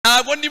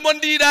ntago ndimo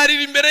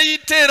ndirarira imbere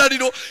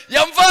y'iteraniro,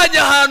 yamvanye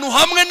ahantu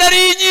hamwe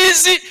nari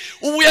nyizi,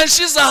 ubu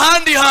yanshize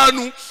ahandi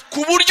hantu,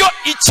 ku buryo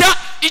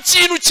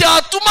ikintu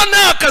cyatuma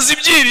ntakaza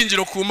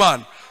ibyiringiro ku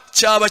Mana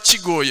cyaba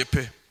kigoye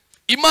pe.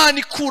 Imana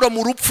ikura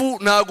mu rupfu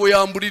ntago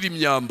yamburira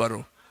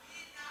imyambaro.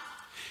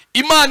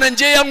 Imana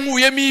nge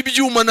yankuyemo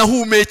ibyuma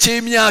nahumekeye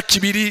imyaka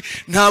 2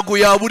 ntago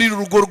yaburira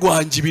urugo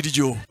rwanjye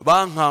ibiryo.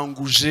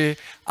 Bankanguje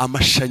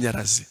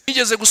amashanyarazi.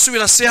 Nigeze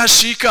gusubira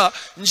sehashika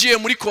ngiye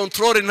muri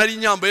controle ntari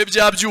nyambaye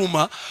bya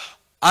byuma,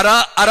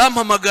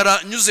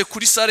 arampamagara nyuze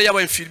kuri sale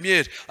y'aba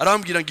infirmiere,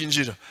 arambwira ngo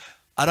injira,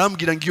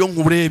 arambwira ngo iyo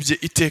nkurebye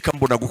iteka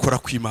mbona gukora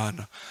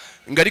kw'Imana,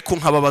 ariko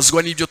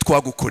nkababazwa n'ibyo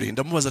twagukoreye.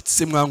 Ndamubaza ati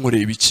se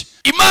mwankoreye biki?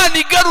 Imana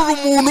igarura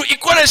umuntu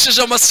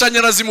ikoresheje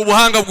amashanyarazi mu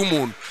buhanga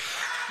bw'umuntu.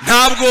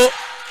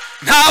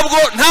 Ntabwo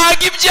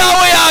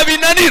ibyawe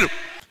yabinanira.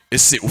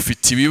 Ese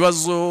ufite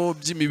ibibazo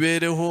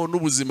by'imibereho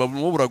n'ubuzima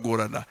burimo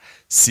buragorana,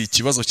 si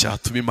ikibazo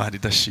cyatuma Imana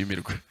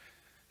idashimirwa,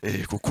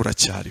 kuko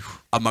uracyariho.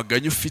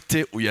 Amaganya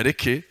ufite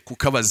uyareke,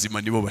 kuko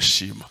abazima nibo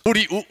bashima.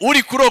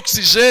 Uri kuri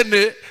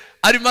oxygene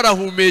arimo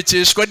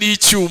arahumekeshwa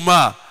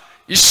n'icyuma,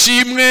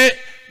 ishimwe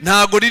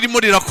ntago ririmo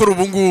rirakora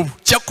ubu ngubu,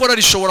 cyakora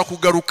rishobora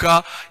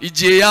kugaruka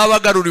igihe yaba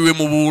agaruriwe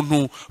mu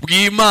buntu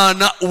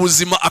bw'Imana,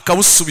 ubuzima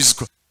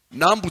akabusubizwa.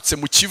 Nambutse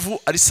mu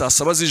Kivu ari saa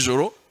 7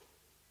 z'ijoro,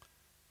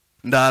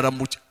 ndara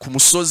ku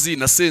musozi,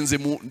 nasenze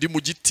ndi mu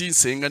giti,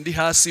 nsenga ndi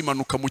hasi,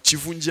 manuka mu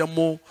Kivu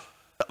njyamo.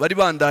 Bari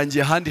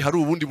bandangiye ahandi hari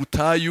ubundi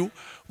butayu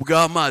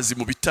bw'amazi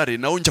mu bitare,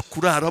 naho njya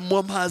kuraramo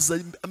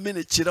amazi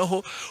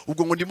amenekeraho.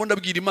 Ubwo ngo ndimo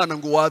ndabwira Imana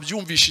ngo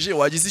wabyumvishije,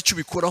 wagize icyo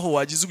ubikoraho,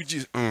 wagize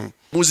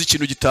muzi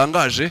ikintu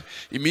gitangaje,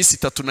 iminsi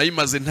 3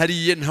 nayimaze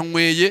ntariye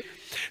ntanyweye,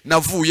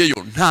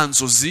 navuyeyo nta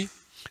nzozi,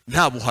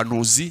 nta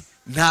buhanuzi,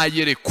 nta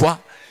yerekwa,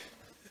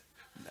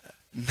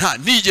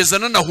 nigeze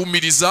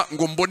nanahumiriza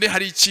ngo mbone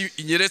hari iki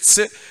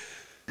inyeretse.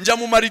 Njya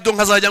mu marido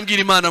nkazajya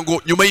mbwira Imana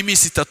ngo nyuma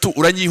y'iminsi 3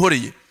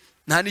 uranyihoreye,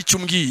 nta nicyo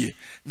umbwiye,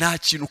 nta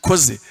kintu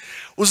ukoze.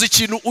 Uzi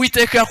ikintu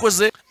Uwiteka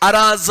yakoze?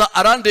 Araza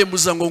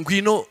arandembuza ngo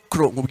ngwino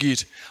kro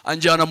nkubwire,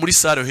 anjyana muri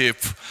sare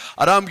hepfo,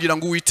 arambwira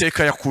ngo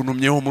Uwiteka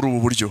yakuntumyeho muri ubu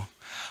buryo.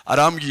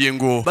 Arambwiye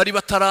ngo bari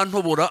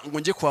batarantobora ngo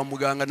njye kwa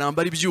muganga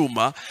nambara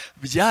ibyuma,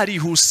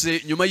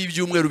 byarihuse nyuma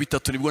y'ibyumweru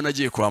 3 nibwo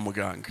nagiye kwa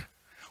muganga,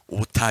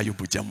 ubutayu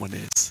bujyamo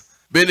neza.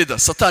 Beneda,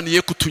 Satani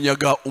ye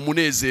kutunyaga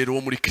umunezero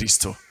wo muri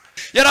Kristo.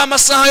 Yari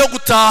amasaha yo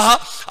gutaha,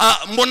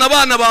 mbona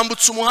abana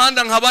bambutse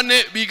umuhanda nka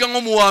 4 biga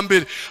nko mu wa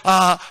mbere,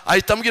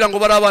 ahita ambwira ngo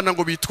bari abana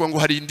ngo bitwa ngo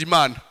Harinda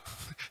Imana.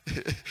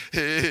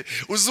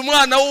 Uzi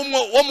umwana wo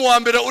mu wa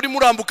mbere uri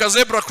murambuka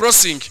zebra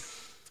crossing,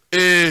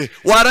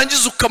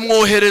 warangiza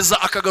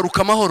ukamwohereza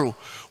akagaruka amahoro,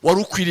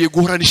 wari ukwiriye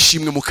guhora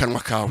n'ishimwe mu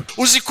kanwa kawe.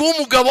 Uzi ko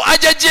umugabo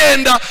ajya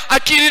agenda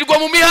akirirwa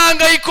mu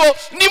mihangayiko,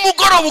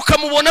 nimugoroba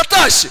ukamubona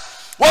atashye,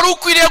 wari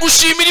ukwiriye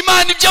gushimira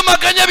Imana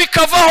iby'amaganya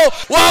bikavaho.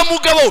 Wa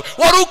mugabo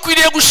wari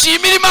ukwiriye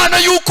gushimira Imana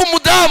yuko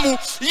umudamu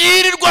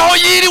yirirwaho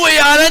yiriwe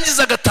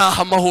yarangiza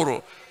agataha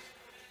amahoro.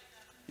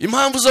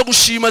 Impamvu zo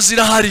gushima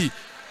zirahari,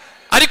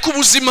 ariko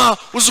ubuzima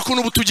uzi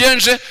ukuntu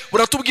butugenje,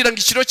 buratubwira ngo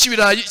ikiro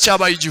cy'ibirayi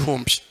cyabaye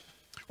 1000,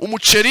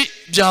 umuceri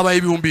byabaye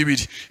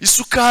 2000,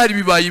 isukari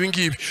bibaye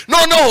ibingibi.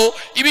 Noneho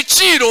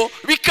ibiciro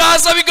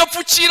bikaza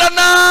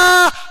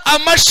bigapfukirana.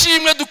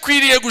 Amashimwe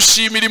dukwiriye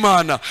gushimira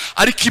Imana,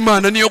 ariko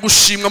Imana niyo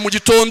gushimwa mu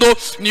gitondo,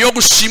 niyo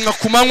gushimwa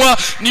ku manywa,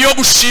 niyo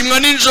gushimwa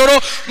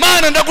ninjoro.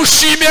 Mana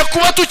ndagushimiye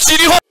kuba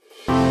tukiriho.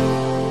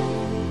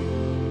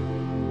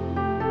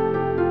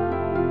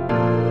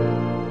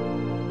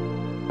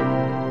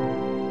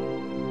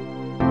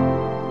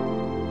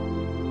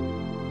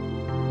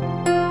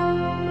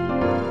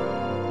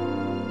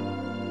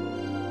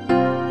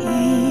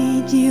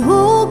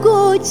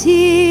 Igihugu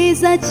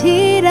cyiza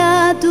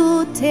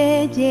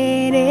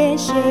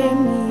kiradutegereje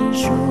mu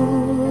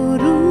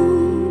ijuru,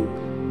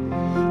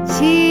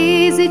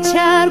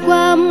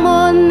 kizicarwamo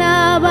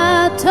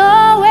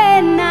n'abatowe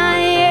na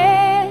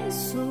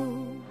Yesu.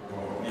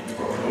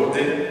 Nitwa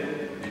Claude,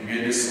 ni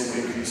mwene so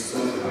muri Kristo,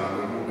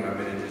 ntabwo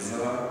mugamerereza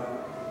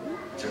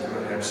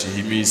cyakora yaciye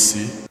iminsi.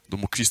 Ndi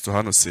umukristo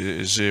hano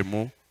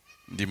sejemo,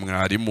 ndi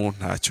mwarimu,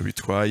 ntacyo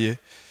bitwaye,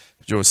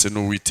 byose ni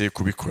Uwiteka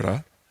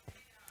kubikora.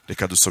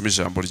 Reka dusome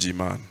ijambo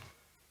ry'Imana.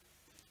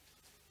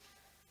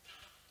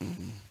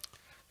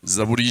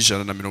 Zaburi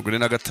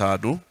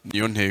 145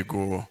 niyo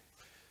ntego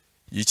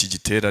y'iki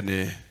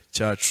giterane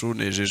cyacu.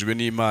 Nejejwe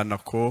n'Imana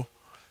ko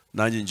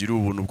nanjye ngira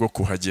ubuntu bwo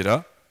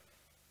kuhagera.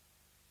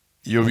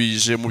 Iyo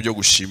bije mu byo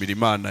gushimira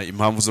Imana,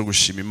 impamvu zo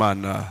gushima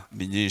Imana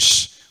ni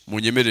nyinshi.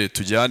 Munyemerere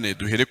tujyane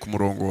duhere ku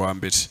murongo wa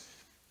mbere.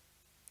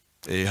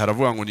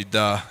 Haravuga ngo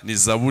ni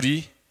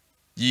zaburi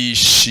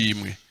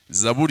y'ishimwe.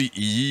 Zaburi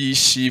iyi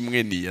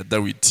yishimwe ni ya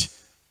Dawidi.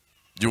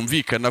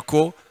 Byumvikana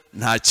ko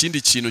nta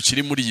kindi kintu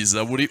kiri muri iyi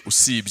zaburi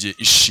usibye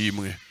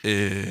ishimwe.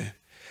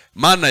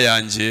 Mana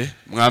yanjye,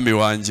 mwami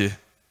wanjye,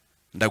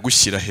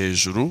 ndagushyira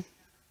hejuru,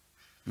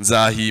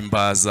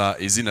 nzahimbaza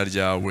izina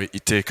ryawe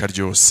iteka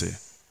ryose.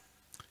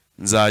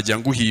 Nzajya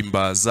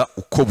nguhimbaza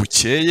uko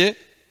bukeye,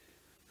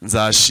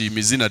 nzashima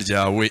izina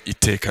ryawe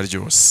iteka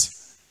ryose.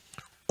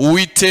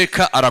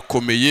 Uwiteka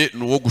arakomeye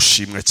nuwo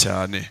gushimwa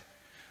cyane,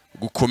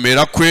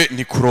 gukomera kwe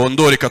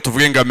ntikurondoreka,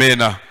 tuvuge ngo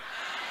amena.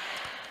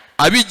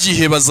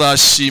 Abigihe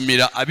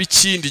bazashimira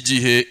ab'ikindi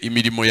gihe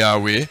imirimo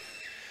yawe,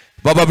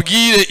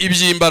 bababwire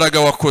iby'imbaraga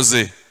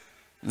wakoze.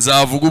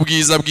 Nzavuga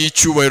ubwiza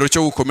bw'icyubahiro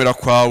cyo gukomera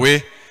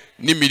kwawe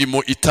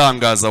n'imirimo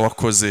itangaza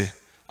wakoze.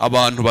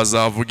 Abantu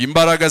bazavuga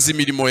imbaraga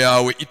z'imirimo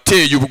yawe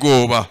iteye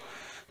ubwoba,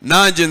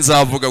 nanjye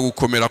nzavuga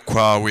gukomera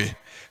kwawe.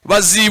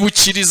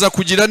 Bazibukiriza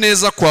kugira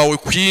neza kwawe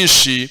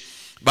kwinshi,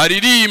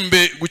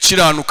 baririmbe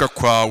gukiranuka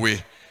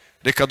kwawe.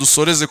 Reka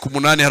dusoreze ku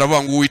 8,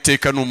 haravuga ngo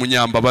Uwiteka ni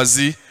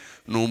umunyambabazi,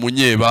 ni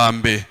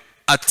umunyebambe,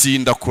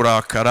 atinda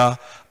kurakara,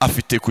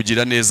 afite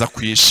kugira neza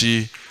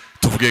kwinshi,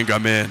 tuvuge ngo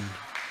amen.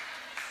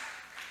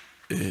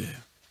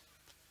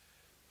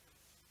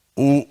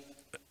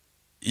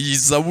 Iyi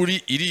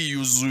zaburi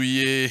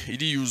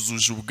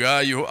iriyuzuje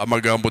ubwayo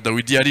amagambo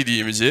Dawidi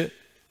yaririmbye.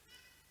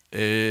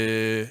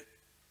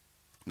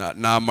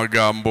 Ni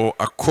amagambo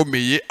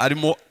akomeye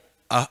arimo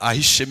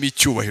ahishemo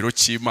icyubahiro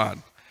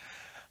cy'Imana.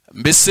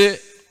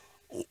 Mbese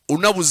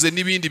unabuze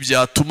n'ibindi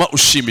byatuma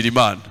ushimira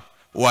Imana.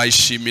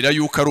 Wayishimira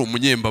yuko ari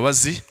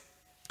umunyembabazi,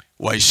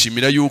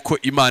 wayishimira yuko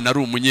Imana ari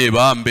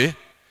umunyebambe,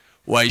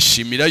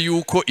 wayishimira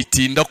yuko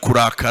itinda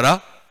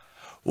kurakara,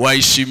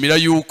 wayishimira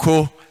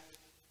yuko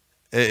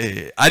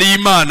ari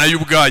Imana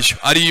y'ubwayo,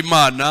 ari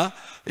Imana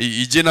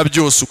igena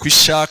byose uko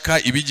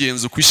ishaka,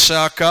 ibigenza uko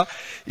ishaka,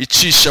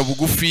 icisha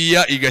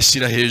bugufiya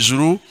igashyira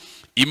hejuru,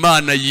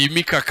 Imana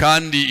yimika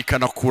kandi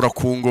ikanakura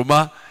ku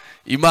ngoma,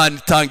 Imana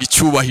itanga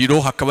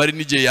icyubahiro, hakaba ari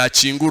n'igihe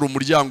yakingura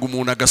umuryango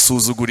umuntu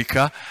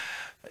agasuzugurika.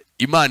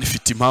 Imana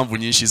ifite impamvu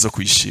nyinshi zo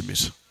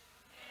kuyishimira.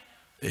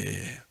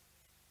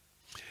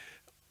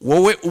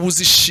 Wowe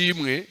ubuze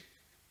ishimwe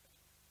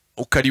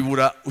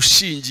ukaribura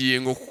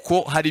ushingiye ngo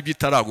kuko hari ibyo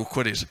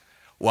itaragukorera,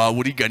 waba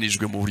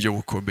uriganijwe mu buryo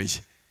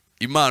bukomeye.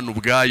 Imana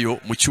ubwayo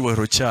mu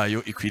cyubahiro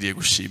cyayo ikwiriye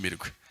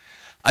gushimirwa,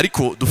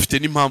 ariko dufite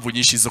n'impamvu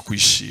nyinshi zo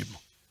kuyishima.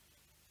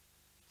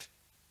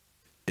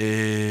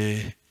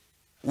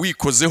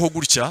 Wikozeho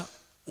gutya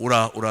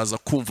uraza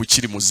kumva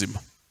ukiri muzima.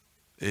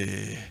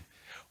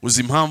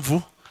 Uzi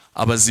impamvu?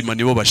 Abazima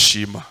nibo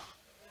bashima.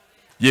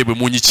 Yewe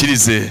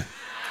munyikirize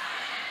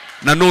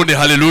nanone,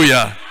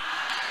 haleluya.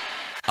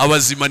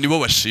 Abazima nibo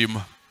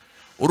bashima.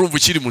 Urumva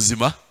ukiri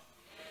muzima?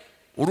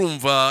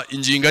 Urumva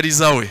ingingo ari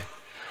zawe?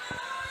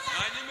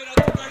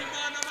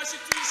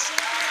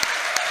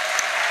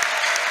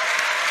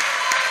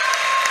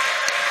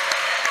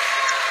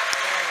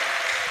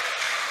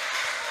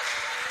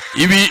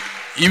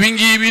 Ibi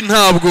ngibi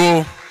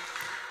ntabwo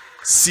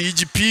si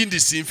igipindi,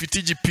 simfite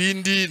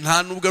igipindi,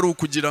 nta nubwo ari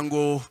ukugira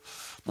ngo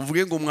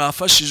muvuge ngo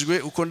mwafashijwe,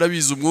 uko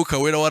ndabizi umwuka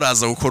wera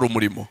waraza gukora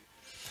umurimo.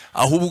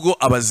 Ahubwo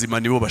abazima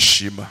nibo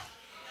bashima.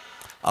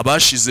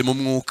 Abashize mu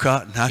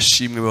mwuka nta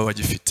shimwe baba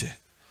bagifite.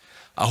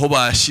 Aho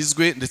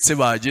bashyizwe ndetse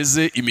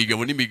bageze,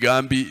 imigabo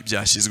n'imigambi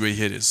byashyizweho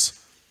iherezo.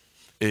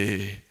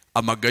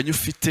 Amaganya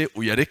ufite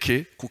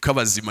uyareke, kuko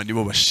abazima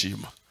nibo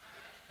bashima.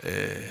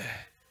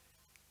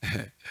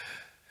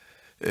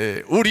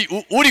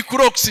 Uri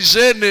kuri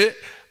oxygene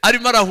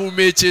arimo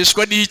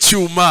arahumekeshwa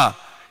n'icyuma,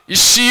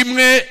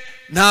 ishimwe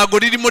ntago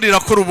ririmo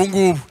rirakora ubu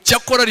ngubu.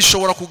 Cyakora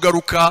rishobora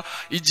kugaruka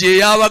igihe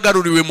yaba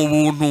agaruriwe mu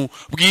buntu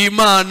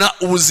bw'Imana,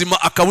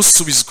 ubuzima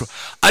akabusubizwa.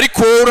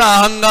 Ariko uri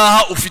aha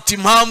ngaha ufite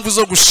impamvu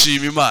zo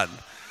gushima Imana.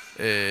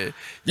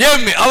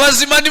 Yemwe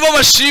abazima nibo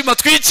bashima,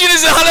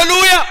 twikirize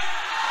haleluya.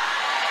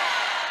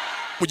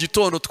 Mu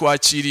gitondo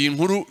twakiriye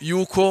inkuru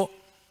yuko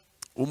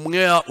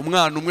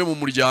umwana umwe mu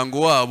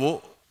muryango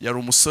wabo, yari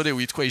umusore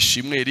witwa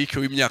Ishimwe Eric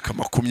w'imyaka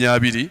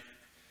 20,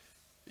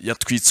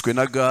 yatwitswe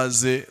na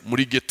gaze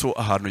muri ghetto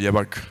ahantu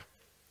yabaga.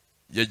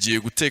 Yagiye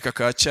guteka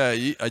ka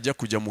cyayi, ajya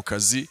kujya mu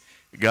kazi,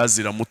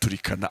 gaze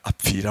iramuturikana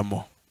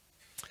apfiramo.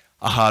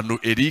 Ahantu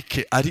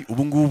Eric ari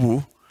ubu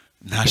ngubu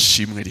nta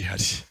shimwe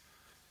rihari,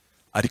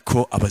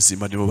 ariko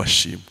abazima nibo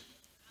bashima.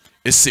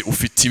 Ese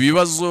ufite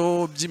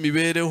ibibazo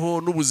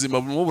by'imibereho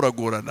n'ubuzima burimo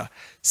buragorana?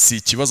 Si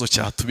ikibazo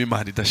cyatuma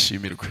Imana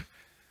idashimirwa,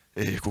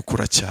 kuko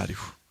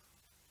uracyariho.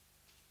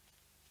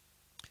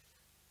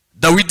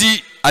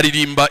 Dawidi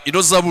aririmba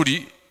ino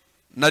zaburi.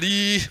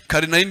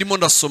 Kare nari ndimo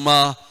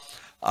ndasoma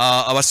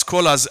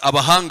abascholars,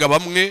 abahanga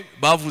bamwe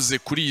bavuze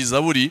kuri iyi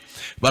zaburi,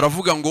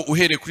 baravuga ngo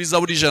uhere kuri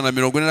zaburi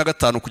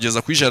 145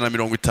 kugeza kuri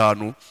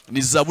 150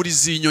 ni zaburi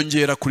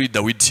z'inyongera kuri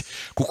Dawidi,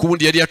 kuko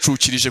ubundi yari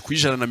yacukirije kuri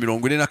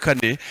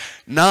 144.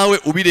 Nawe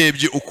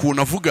ubirebye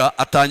ukuntu avuga,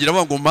 atangira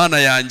avuga ngo Mana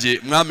yanjye,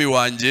 mwami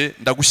wanjye,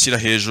 ndagushyira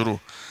hejuru,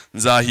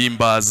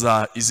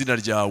 nzahimbaza izina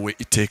ryawe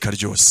iteka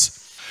ryose.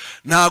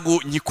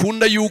 Ntago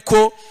nyikunda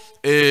yuko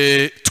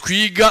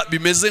twiga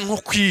bimeze nko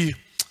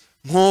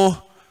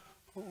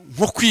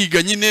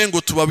kwiga nyine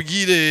ngo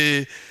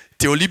tubabwire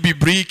teori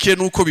biblique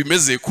nuko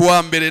bimeze.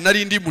 Kuwa mbere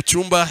nari ndi mu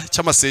cyumba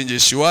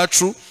cy'amasengesho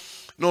iwacu,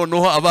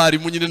 noneho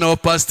abarimu nyine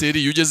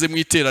n'abapasteri yugeze mu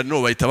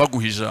iteraniro bahita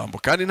baguha ijambo,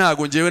 kandi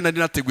ntago ngewe nari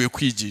nateguye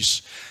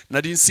kwigisha.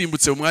 Nari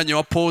nsimbutse mu mwanya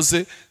wa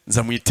pause,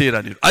 nza mu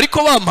iteraniro,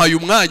 ariko bampaye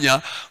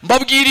umwanya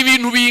mbabwira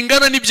ibintu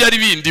bingana n'ibyari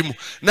bindimo.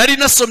 Nari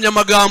nasomye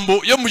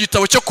amagambo yo mu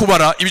gitabo cyo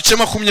kubara ibice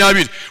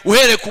 20,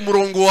 uhereye ku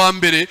murongo wa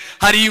mbere.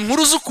 Hari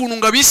inkuru z'ukuntu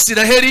ngo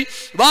Abisiraheli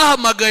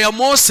bahamagaye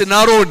Mose na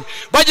Aroni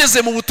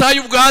bageze mu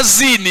butayu bwa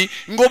Zini,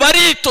 ngo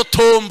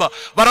baritotomba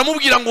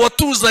baramubwira ngo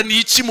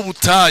watuzaniye iki mu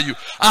butayu,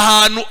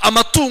 ahantu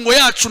amatungo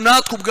yacu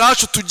natwe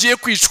ubwacu tugiye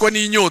kwicwa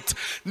n'inyota.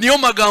 Niyo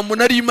magambo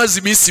nari imaze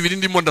iminsi 2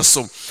 ndimo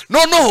ndasoma.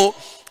 Noneho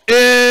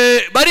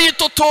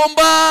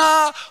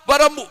baritotomba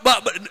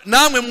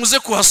namwe muze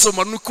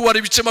kuhasoma nuko wari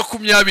ibice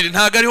 20,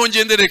 ntago ariho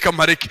ngendereka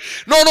mareke.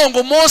 Noneho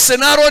ngo Mose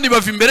na Aroni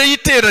bava imbere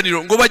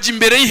y'iteraniro, ngo bajya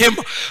imbere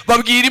y'ihema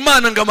babwira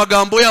Imana ngo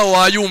amagambo yawo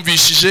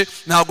wayumvishije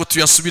ntago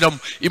tuyasubiramo.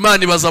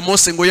 Imana ibaza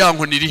Mose ngo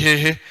yankonira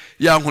hehe,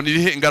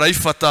 yankonira ngo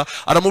arayifata,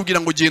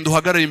 aramubwira ngo genda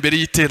uhagarare imbere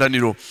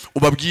y'iteraniro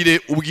ubwire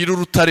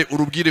urutare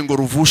urubwire ngo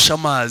ruvusha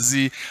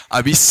amazi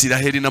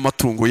Abisiraheli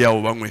n'amatungo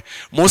yawo banywe.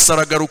 Mose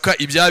aragaruka,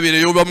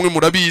 ibyabereyeyo bamwe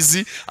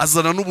murabizi,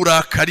 azana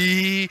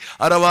n'uburakari,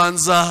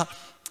 arabanza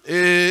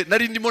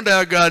nari ndimo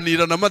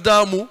ndayaganira na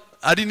madamu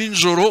ari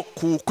ninjoro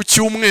ku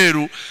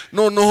cyumweru.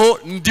 Noneho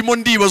ndimo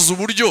ndibaza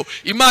uburyo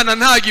Imana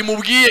ntago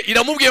imubwiye,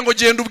 iramubwiye ngo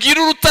genda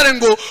ubwire urutare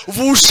ngo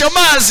vusha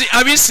amazi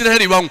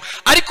Abisiraheli banywe.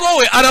 Ariko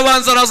wowe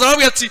arabanza araza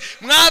arabwira ati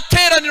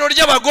mwateraniro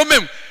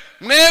ry'abagome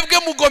mwebwe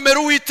mugomera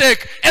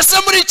Uwiteka, ese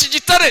muri iki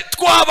gitare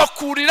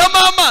twabakuriramo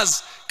amazi?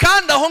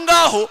 Kandi aho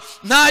ngaho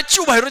nta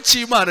cyubahiro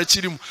cy'Imana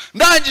kirimo.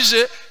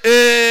 Ndangije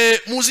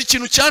muzi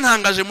ikintu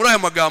cyantangaje muri aya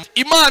magambo.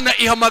 Imana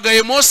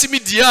ihamagaye Mose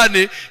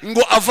Midiyane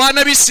ngo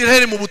avana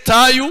Abisiraheli mu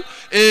butayu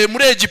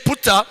muri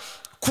Egiputa.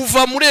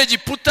 Kuva muri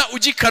Egiputa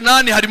ujya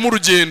Kanani harimo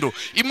urugendo.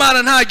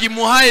 Imana ntago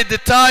imuhaye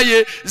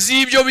detaye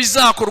z'ibyo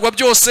bizakorwa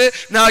byose,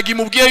 ntago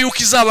imubwiye yuko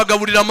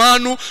izabagaburira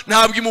amanu,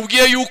 ntago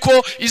imubwiye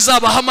yuko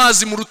izabaha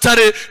amazi mu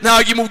rutare,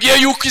 ntago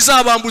imubwiye yuko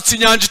izabambutsa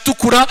inyanja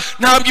itukura,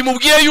 ntago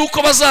imubwiye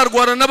yuko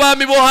bazarwana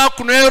n'abami bo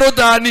hakuno ya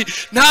Yorodani,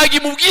 ntago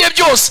imubwiye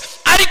byose.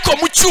 Ariko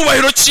mu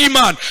cyubahiro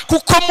cy'Imana,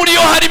 kuko muri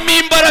yo harimo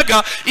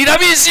imbaraga,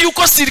 irabizi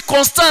yuko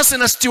circonstance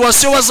na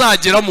situation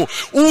bazageramo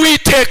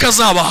Uwiteka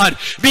azaba hari.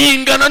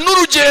 Bingana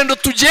n'urugendo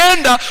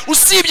tugenda,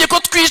 usibye ko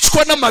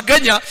twicwa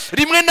n'amaganya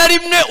rimwe na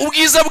rimwe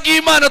ubwiza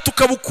bw'Imana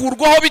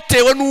tukabukurwaho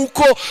bitewe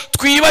nuko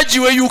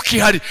twibagiwe yuko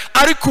ihari.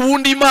 Ariko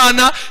ubundi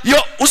Imana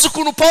yo uzi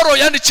ukuntu Paulo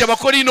yandikiye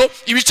Abakorino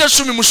ibice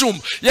 10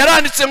 mushumba,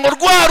 yaranditse ngo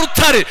rwa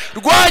rutare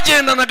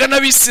rwagendanaga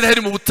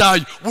n'Abisiraheli mu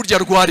butayu burya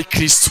rwari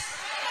Kristo.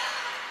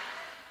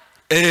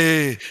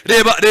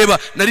 Reba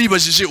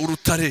naribajije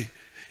urutare.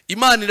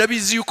 Imana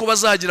irabizi yuko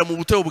bazagira mu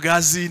butayu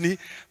bwa Zini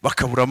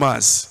bakabura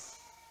amazi,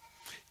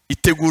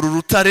 itegura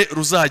urutare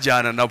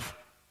ruzajyana nabo.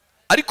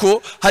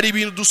 Ariko hari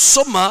ibintu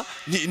dusoma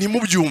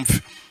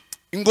ntimubyumve,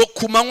 ngo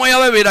ku manywa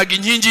yababeraga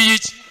inkingi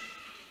y'iki,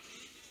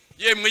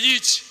 yemwe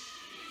y'iki,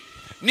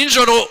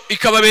 ninjoro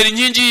ikababera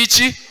inkingi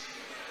y'iki.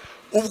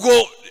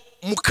 Ubwo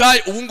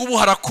ubu ngubu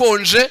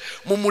harakonje,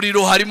 mu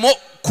muriro harimo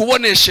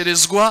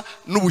kubonesherezwa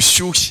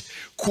n'ubushyuhe.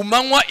 Ku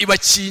manywa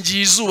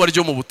ibakingiye izuba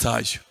ryo mu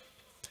butayu.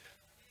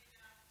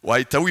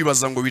 Wahita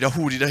wibaza ngo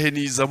birahurira he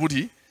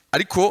n'Izaburi?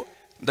 Ariko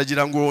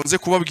ndagira ngo nze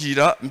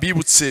kubabwira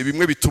mbibutse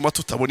bimwe bituma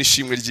tutabona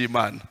ishimwe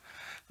ry'Imana.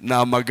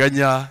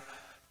 Namaganya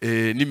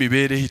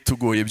n'imibereho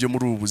itugoye byo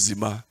muri ubu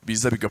buzima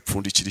biza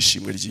bigapfundikira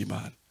ishimwe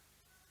ry'Imana.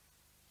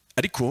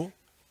 Ariko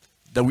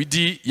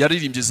Dawidi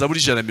yaririmbye Zaburi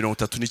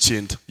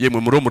 139. Yemwe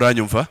muri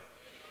muranyumva?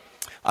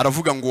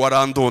 Aravuga ngo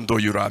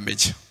warandondoye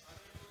uramenye.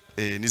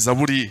 Ni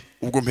Zaburi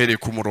ubwo mpereye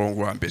ku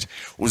murongo wa mbere.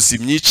 Uzi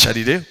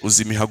imyicarire,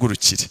 uzi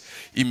imihagurukire,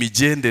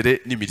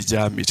 imigendere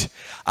n'imiryamire.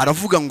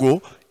 Aravuga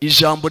ngo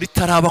ijambo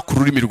ritaraba ku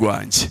rurimi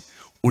rwanjye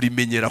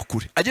urimenyera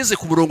kure. Ageze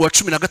ku murongo wa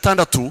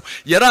 16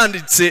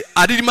 yaranditse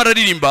aririmo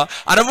araririmba,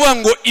 aravuga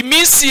ngo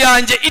iminsi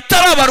yanjye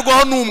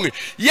itarabarwaho n'umwe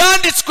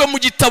yanditswe mu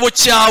gitabo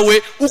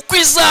cyawe uko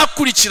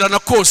izakurikirana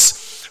kose.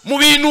 Mu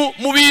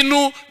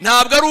bintu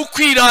ntabwo ari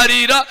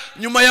ukwirarira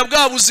nyuma ya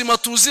bwa buzima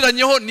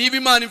tuziranyeho. Niba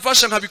Imana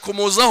imfasha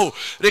nkabikomozaho,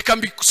 reka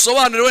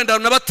mbisobanure wenda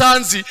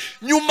n'abatanzi.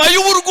 Nyuma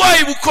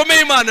y'uburwayi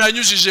bukomeye Imana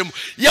yanyujijemo,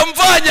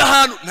 yamvanye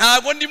ahantu,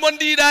 ntabwo ndimo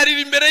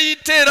ndirarira imbere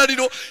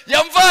y'iteraniro,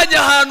 yamvanye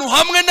ahantu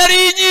hamwe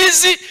nari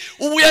inyizi,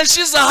 ubu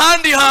yanshize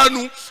ahandi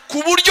hantu,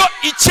 ku buryo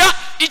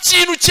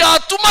ikintu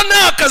cyatuma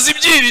ntakaza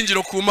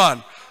ibyiringiro ku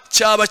Mana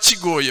cyaba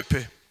kigoye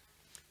pe.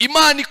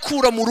 Imana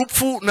ikura mu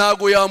rupfu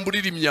ntago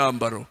yamburira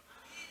imyambaro.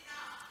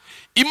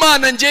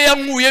 Imana nge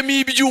yankuyemo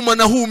ibyuma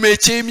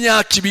nahumekeye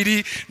imyaka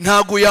 2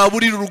 ntago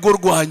yaburira urugo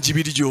rwanjye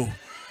ibiryo.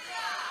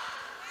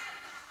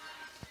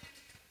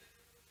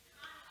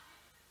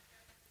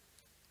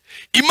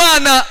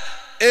 Imana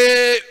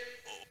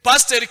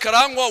Pastor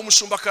Karangwa,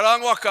 umushumba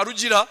Karangwa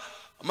akarugira,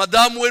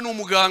 madamu we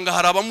n'umuganga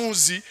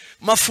harabamuzi,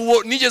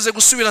 mafubo nigeze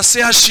gusubira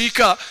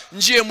CHK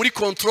ngiye muri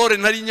controle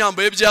ntari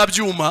nyambaye bya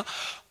byuma,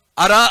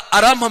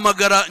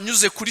 arampamagara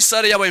nyuze kuri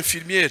sale y'aba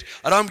infirmiere,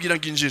 arambwira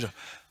ngo injira.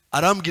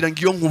 Arambwira ngo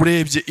iyo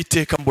nkurebye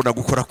iteka mbona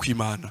gukora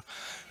kw'Imana,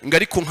 ngo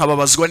ariko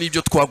nkababazwa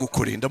n'ibyo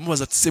twagukoreye.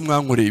 Ndamubaza ati se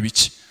mwankoreye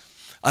ibiki?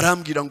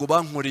 Arambwira ngo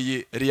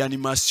bankoreye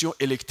reanimation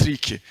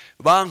électrique,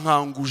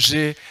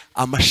 bankanguje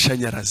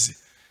amashanyarazi.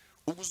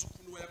 Ubwo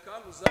ukuntu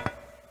yakanguza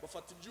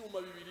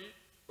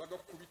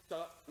agakubita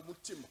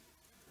umutima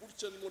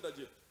gutya nimo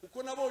ndagira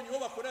kuko nabonye uwo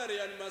bakorera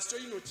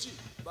reanimation y'intoki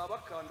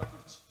babakanda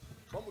gutya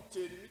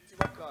bamutera imiti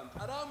bakanda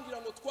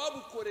arambwira ngo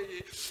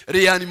twagukoreye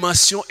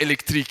reanimation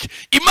électrique.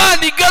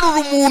 Imana igarura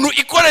umuntu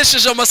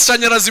ikoresheje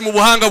amashanyarazi mu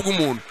buhanga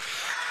bw'umuntu.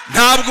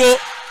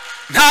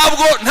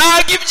 Ntabwo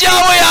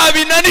ibyawe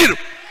yabinanira.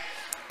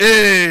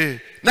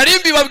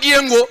 Narimbi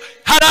babwiye ngo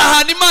hari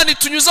ahantu Imana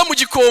itunyuza mu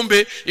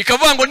gikombe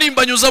ikavuga ngo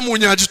nimba nyuza mu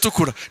nyanja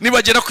itukura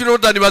nibagera kuri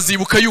Yorodani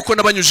bazibuka yuko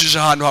nabanyujije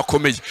ahantu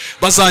hakomeye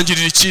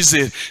bazangirira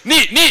icyizere.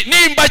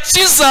 Nimba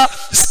kiza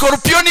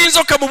scorpion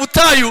n'inzoka mu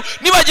butayu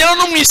nibagera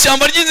no mu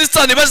ishyamba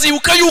ry'inzitane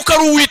bazibuka yuko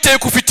ari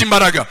Uwiteka ufite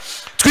imbaraga.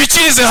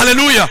 Twikirize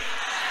haleluya.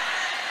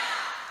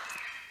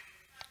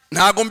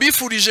 Ntago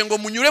mbifurije ngo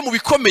munyure mu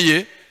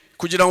bikomeye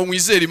kugira ngo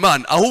mwizere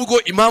Imana,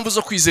 ahubwo impamvu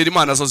zo kwizera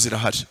Imana zo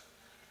zirahari.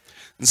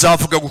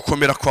 Nzavuga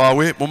gukomera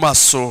kwawe mu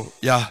maso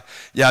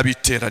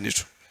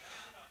y'abiteraniro.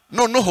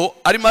 Noneho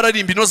arimo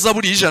ararimba ino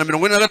Zaburi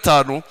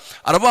 145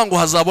 aravuga ngo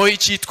hazabaho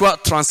icyitwa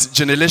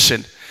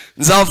transgeneration.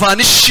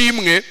 Nzavana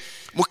ishimwe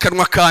mu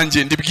kanwa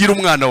kanjye ndibwira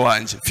umwana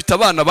wanjye. Mfite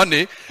abana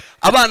 4,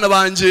 abana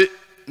banjye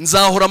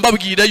nzahora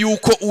mbabwira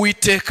yuko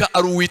Uwiteka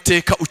ari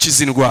Uwiteka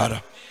ukiza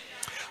indwara,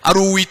 ari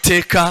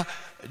Uwiteka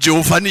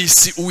Jehova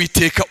Nisi,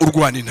 Uwiteka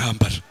urwana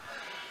intambara.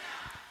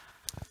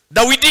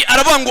 Dawidi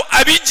aravuga ngo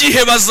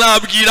abigihe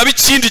bazabwira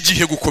bikindi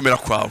gihe gukomera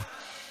kwawe.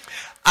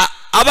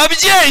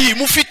 Ababyeyi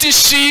mufite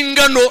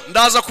inshingano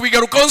ndaza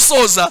kubigarukaho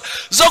nsoza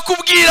zo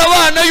kubwira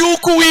abana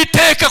yuko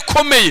Uwiteka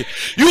akomeye,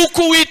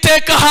 yuko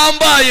Uwiteka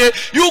hambaye,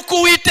 yuko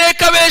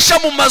Uwiteka besha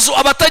mu mazu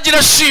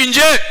abatagira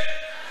shinge,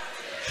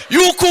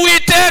 yuko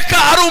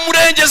Uwiteka ari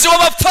umurengezi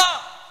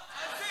w'abapfa,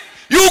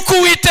 yuko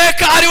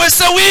Uwiteka ari we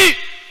se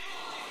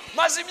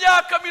maze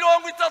imyaka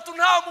 30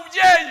 nta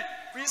mubyeyi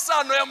ku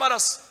isano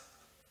y'amaraso.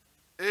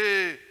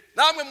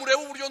 Namwe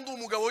murebe uburyo ndi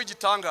umugabo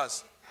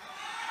w'igitangaza.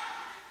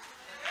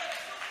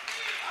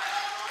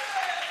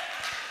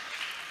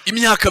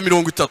 Imyaka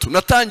 30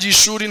 natangiye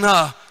ishuri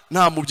nta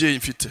mubyeyi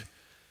mfite.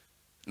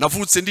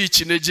 Navutse ndi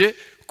ikinege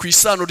ku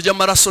isano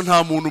ry'amaraso,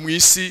 nta muntu mu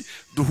isi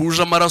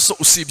duhuje amaraso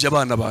usibye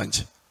abana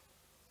banjye.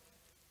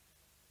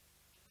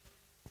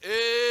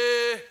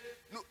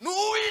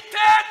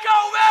 N'Uwiteka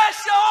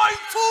ubeshaho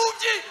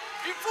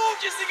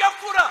imfubyi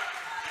zigakura.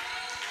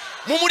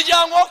 Mu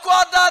muryango wo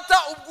kwa data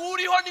ubwo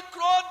uriho ni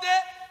Claude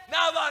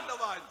n'abana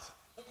banjye,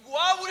 ubwo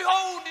waba uriho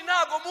wundi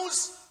ntago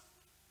muzi,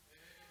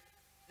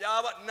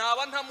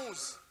 naba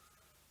ntamuzi,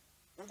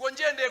 ubwo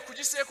ngendeye ku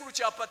gisekuru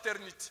cya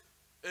paternity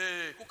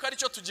kuko ari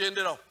cyo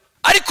tugenderaho.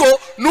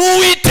 Ariko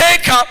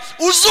n'Uwiteka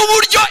uzi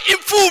uburyo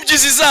imfubyi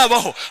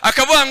zizabaho,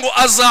 akavuga ngo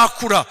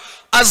azakura,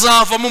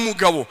 azavamo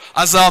umugabo,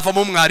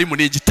 azavamo mwarimu.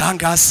 Ni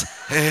igitangaza.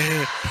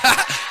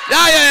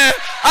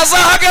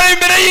 Azahagarara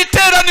imbere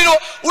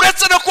y'iteraniro,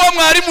 uretse no kuba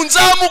mwarimu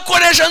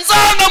nzamukoresha,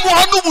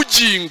 nzanamuha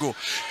n'ubugingo,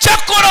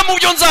 cyakora mu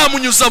byo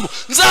nzamunyuzamo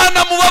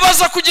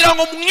nzanamubabaza kugira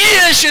ngo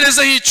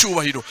mwihesherezeho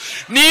icyubahiro.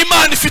 Ni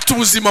Imana ifite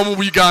ubuzima mu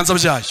biganza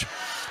byayo,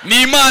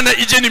 ni Imana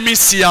igena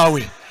iminsi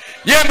yawe.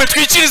 Yemwe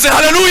twikirize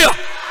haleluya.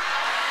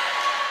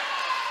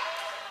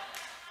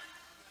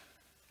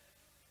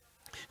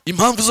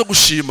 Impamvu zo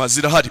gushima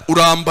zirahari.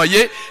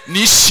 Urambaye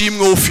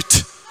n'ishimwe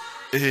ufite.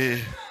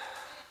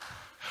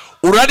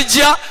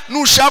 Urarya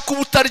nushaka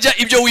ubutarya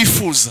ibyo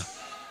wifuza,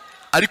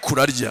 ariko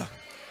urarya.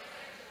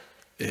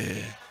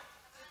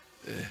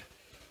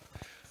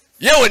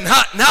 Yewe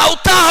nta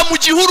utaha mu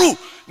gihuru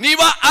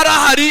niba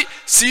arahari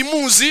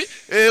simuzi,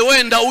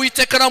 wenda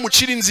Uwiteka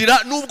namucira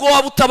inzira, nubwo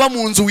waba utaba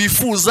mu nzu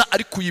wifuza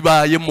ariko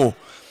uyibayemo,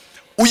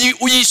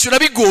 uyishyura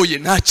bigoye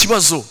nta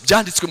kibazo.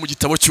 Byanditswe mu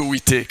gitabo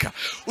cy'Uwiteka.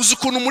 Uzi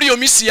ukuntu muri iyo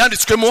minsi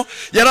yanditswemo,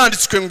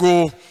 yaranditswe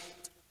ngo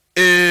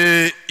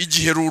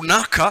igihe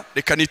runaka,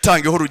 reka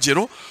nitangeho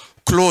urugero.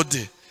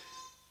 Claude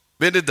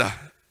Beneda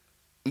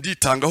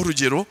nditangaho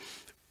urugero,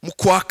 mu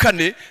kwa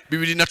 4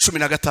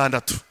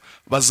 2016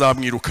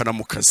 bazamwirukana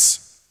mu kazi.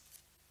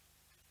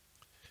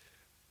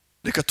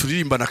 Reka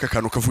turirimbana aka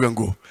kantu kavuga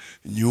ngo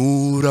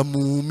nyura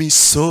mu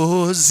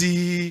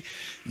misozi,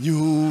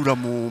 nyura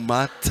mu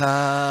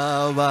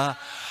mataba,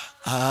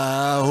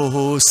 aho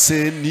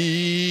hose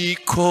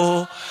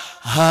niko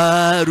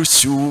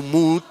harushya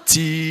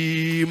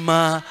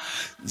umutima,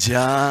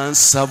 njya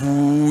nsaba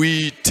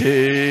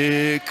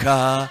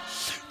Uwiteka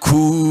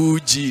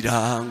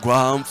kugira ngo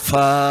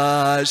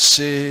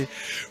amfashe.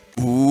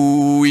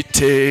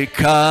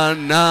 Uwiteka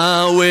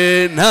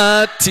nawe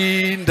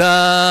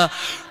ntatinda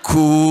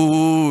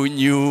kunyumva.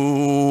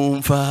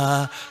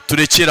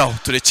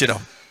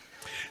 Turekeraho.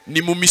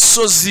 Ni mu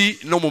misozi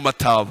no mu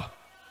mataba.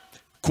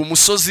 Ku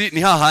musozi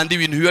ni hahandi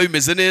ibintu biba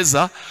bimeze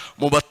neza,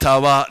 mu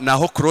bataba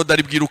naho Claude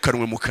ari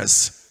bwirukanwe mu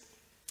kazi.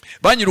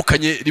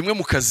 Banyirukanye rimwe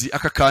mu kazi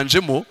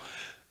akakanjemo,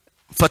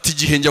 mfata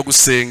igihe njya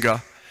gusenga.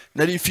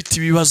 Nari mfite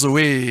ibibazo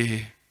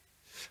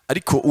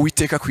ariko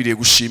Uwiteka akwiriye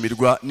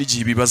gushimirwa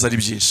n'igihe ibibazo ari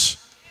byinshi.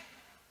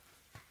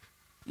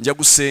 Njya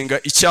gusenga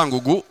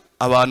Icyangugu,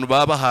 abantu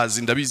baba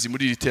bahazi ndabizi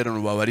muri iri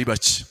terano baba ari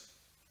bake.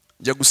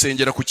 Njya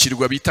gusengera ku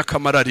kirwa bita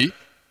Kamarari,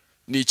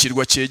 ni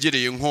ikirwa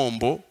cyegereye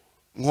Nkombo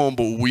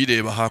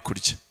ubuyireba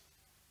hakurya.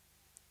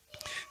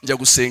 njya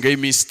gusenga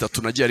y'iminsi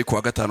 3 nagiye ariko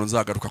wa gatanu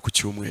nzagaruka ku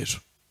cyumweru.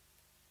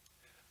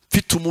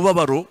 Mfite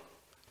umubabaro,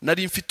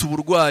 nari mfite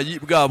uburwayi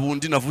bwa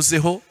bundi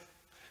navuzeho,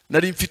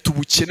 nari mfite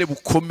ubukene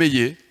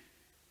bukomeye,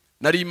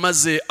 nari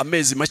maze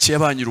amezi make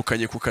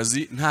yabanyirukanye ku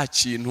kazi nta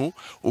kintu,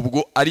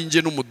 ubwo ari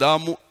nge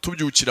n'umudamu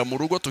tubyukira mu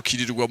rugo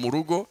tukirirwa mu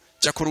rugo.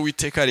 Cyakora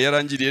Uwiteka yari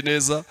yarangiriye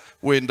neza,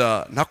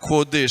 wenda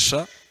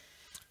ntakodesha,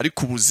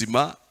 ariko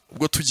ubuzima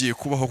ubwo tugiye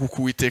kubaho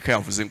kuko Uwiteka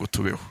yavuze ngo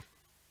tubeho.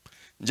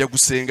 Njya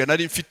gusenga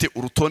nari mfite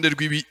urutonde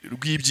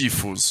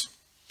rw'ibyifuzo.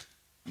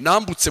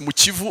 Nambutse mu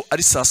Kivu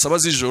ari saa 7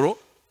 z'ijoro,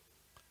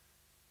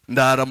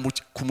 ndara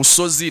ku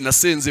musozi,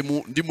 nasenze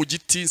ndi mu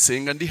giti,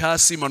 nsenga ndi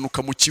hasi,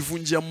 manuka mu Kivu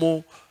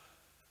njyamo.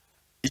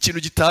 Ikintu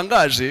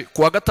gitangaje,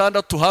 kuwa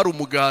gatandatu hari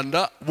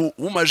umuganda,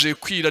 bumaje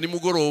kwira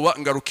nimugoroba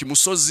ngaruka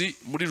imusozi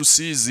muri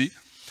Rusizi,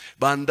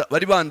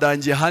 bari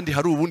bandangiye ahandi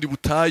hari ubundi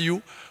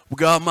butayu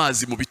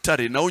bw'amazi mu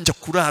bitare, naho njya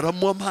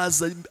kuraramo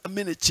amazi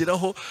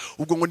amenekeraho.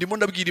 Ubwo ngo ndimo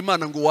ndabwira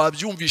Imana ngo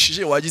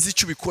wabyumvishije, wagize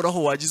icyo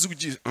ubikoraho,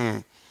 wagize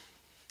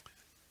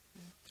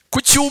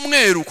ku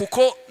cyumweru,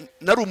 kuko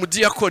nari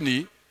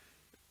umudiyakoni,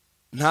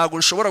 ntago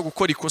nshobora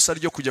gukora ikosa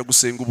ryo kujya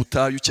gusenga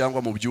ubutayu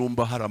cyangwa mu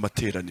byumba hari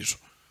amateraniro,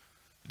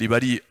 riba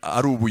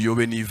ari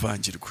ubuyobe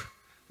n'ivangirwa.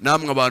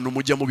 Namwe abantu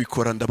mujya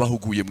mubikora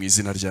ndabahuguye mu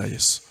izina rya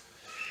Yesu.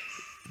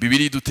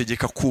 Bibiri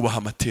dutegeka kubaha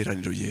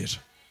amateraniro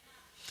yera.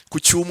 Ku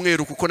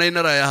cyumweru kuko nari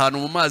naraye ahantu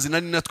mu mazi,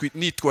 nari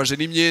nitwaje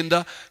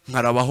n'imyenda,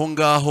 nkarabaho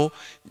ngaho,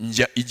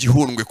 njya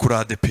igihundwe kuri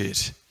ADPR,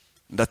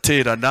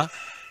 ndaterana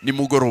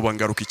nimugoroba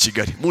ngaruka i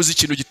Kigali. Muzi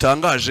ikintu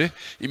gitangaje,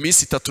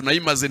 iminsi 3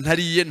 nayimaze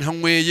ntariye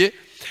ntanyweye,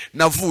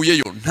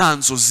 navuyeyo nta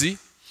nzozi,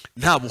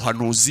 nta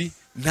buhanuzi,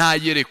 nta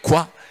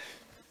yerekwa,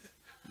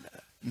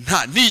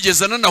 nta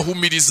nigeze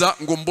nanahumiriza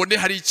ngo mbone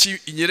hari iki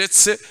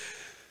inyeretse.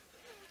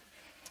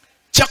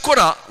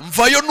 Cyakora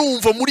mvayo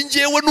numva muri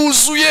ngewe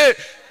nuzuye.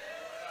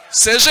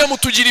 Seje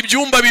mutugira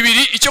ibyumba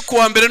 2, icyo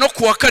kuwa mbere no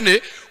kuwa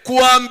kane.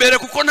 Kuwa mbere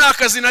kuko nta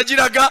kazi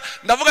nagiraga,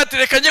 ndavuga ati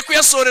reka njye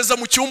kuyasoreza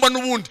mu cyumba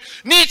n'ubundi.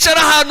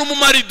 Nicara ahantu mu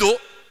marido,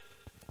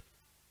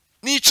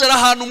 nicara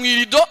ahantu mu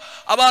irido.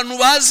 Abantu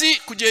bazi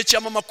ku gihe cya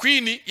Mama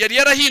Queen yari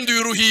yarahinduye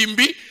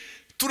uruhimbi,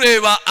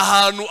 tureba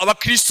ahantu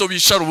abakristo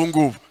bicara ubu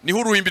ngubu, niho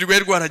uruhimbi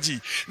rwari rwaragiye.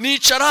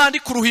 Nicara handi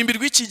ku ruhimbi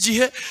rw'iki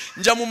gihe,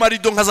 njya mu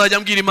marido nkazajya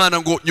mbwira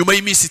Imana ngo nyuma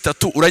y'iminsi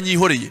 3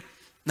 uranyihoreye,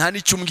 nta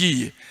n'icyo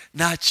umbwiye,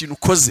 nta kintu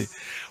ukoze.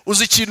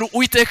 Uzi ikintu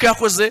Uwiteka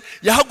yakoze?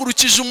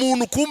 Yahagurukije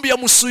umuntu, kumbi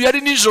yamusuye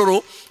ari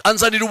nijoro,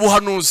 anzanira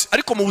ubuhanuzi,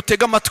 ariko mu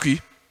butega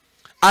amatwi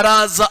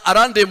araza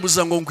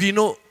arandembuza ngo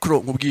ngwino kro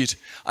nkubwire.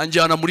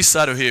 Anjyana muri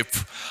sare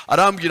hepfo,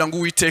 arambwira ngo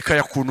Uwiteka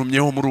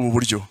yakuntumyeho muri ubu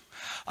buryo.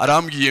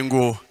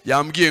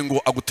 Yambwiye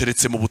ngo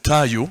aguteretse mu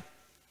butayu,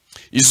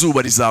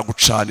 izuba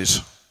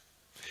rizagucanira,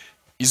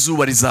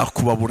 izuba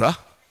rizakubabura,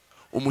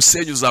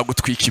 umusenyi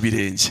uzagutwika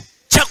ibirenge.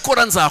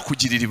 Cyakora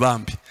nzakugirira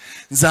ibambi,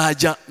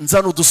 nzajya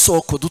nzana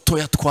udusoko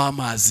dutoya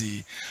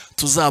tw'amazi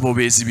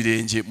tuzabobeza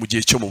ibirenge mu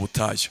gihe cyo mu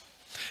butayu.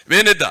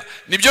 Bene da,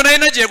 nibyo nari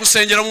nagiye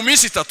gusengera mu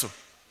minsi 3.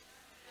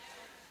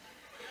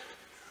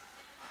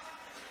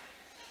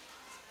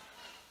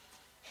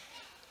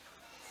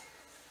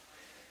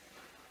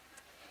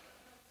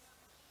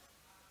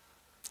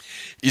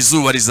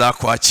 Izuba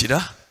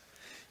rizakwakira,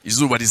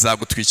 izuba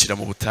rizagutwikira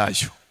mu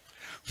butayu,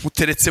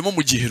 nkuteretsemo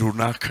mu gihe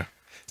runaka.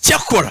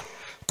 Cyakora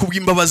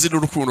kubw'imbabazi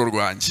n'urukundo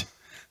rwanjye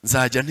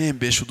nzajya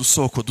ntembesha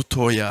udusoko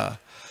dutoya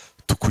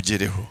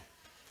tukugereho.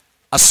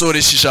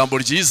 Asoresha ijambo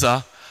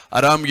ryiza,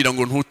 arambwira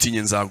ngo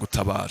ntutinye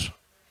nzagutabara.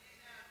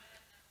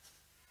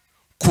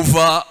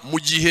 Kuva mu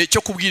gihe cyo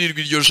kubwirirwa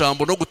iryo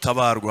jambo no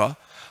gutabarwa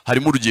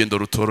harimo urugendo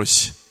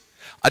rutoroshye,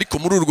 ariko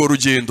muri urwo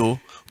rugendo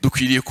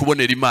dukwiriye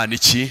kubonera Imana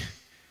iki?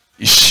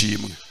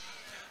 Ishimwe.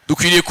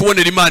 Dukwiriye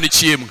kubonera Imana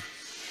ikiyemwe.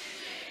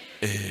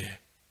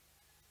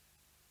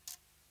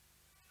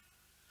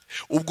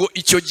 Ubwo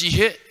icyo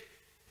gihe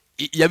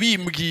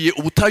yabimbwiye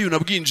ubutayu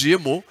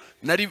nabwinjiyemo,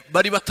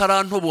 bari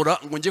batarantobora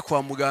ngo njye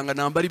kwa muganga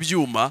nambara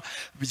ibyuma,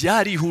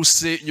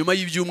 byarihuse. Nyuma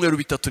y'ibyumweru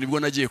 3 nibwo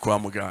nagiye kwa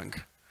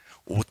muganga,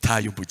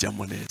 ubutayu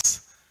bujyamo neza.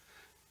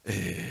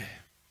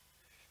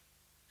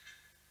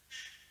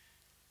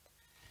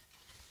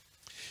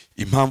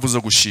 Impamvu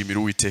zo gushimira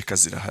Uwiteka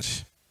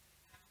zirahari.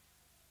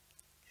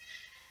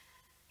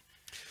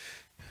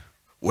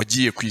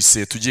 Wagiye ku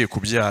ise tugiye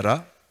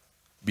kubyara,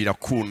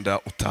 birakunda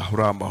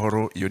utahura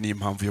amahoro, iyo ni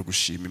impamvu yo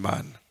gushima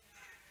Imana.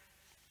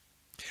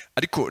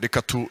 Ariko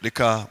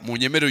reka mu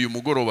nyemero uyu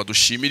mugoroba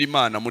dushimira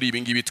Imana muri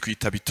ibi ngibi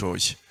twita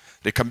bitoye.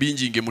 Reka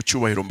mbinginge mu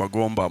cyubahiro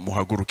mbagomba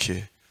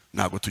muhaguruke,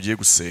 ntabwo tugiye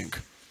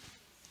gusenga,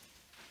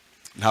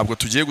 ntabwo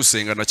tugiye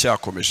gusenga,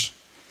 ndacyakomeje.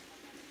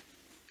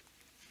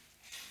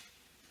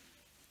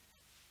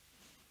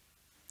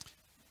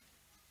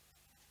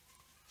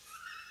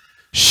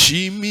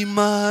 Shima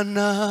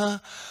Imana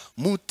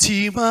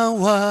mutima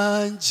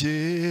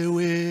wanjye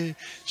we,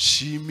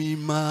 shima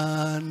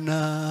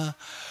Imana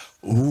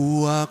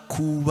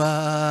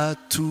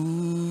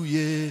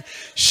uwakubatuye,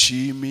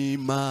 shima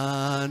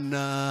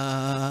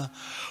Imana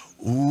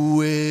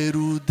uwera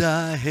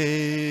udahemuka.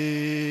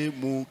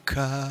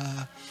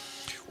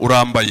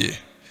 Urambaye,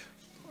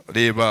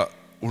 reba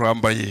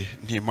urambaye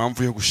ni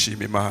impamvu yo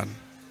gushima Imana.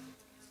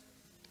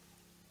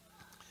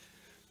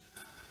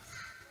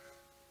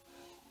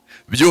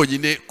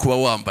 Byonyine kuba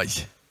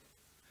wambaye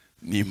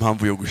ni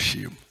impamvu yo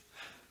gushima.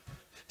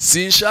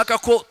 Sinshaka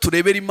ko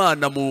turebera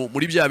Imana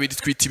muri bya bindi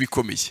twita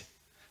ibikomeye,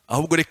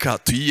 ahubwo reka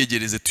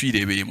tuyiyegereze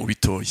tuyirebeye mu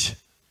bitoye.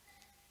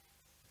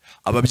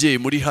 Ababyeyi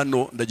muri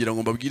hano ndagira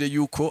ngo mbabwire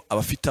yuko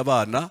abafite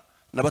abana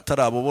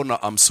n'abatarabobona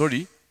I'm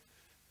sorry,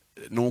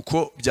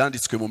 nuko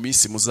byanditswe mu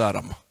minsi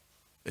muzarama.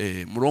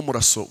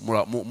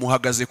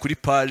 Muhagaze kuri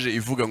page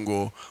ivuga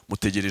ngo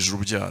mutegereje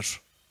urubyaro.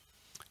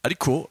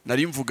 Ariko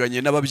nari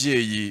mvuganye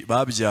n'ababyeyi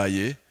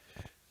babyaye,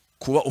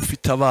 kuba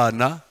ufite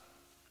abana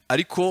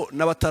ariko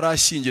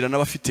n'abatarashyingira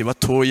n'abafite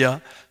batoya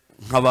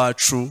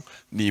nk'abacu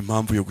ni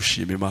impamvu yo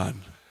gushima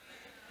Imana.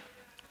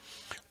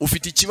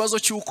 Ufite ikibazo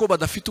cy'uko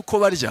badafite uko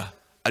barya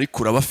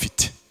ariko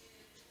urabafite,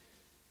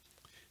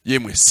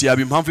 yemwe si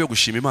yaba impamvu yo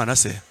gushima Imana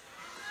se?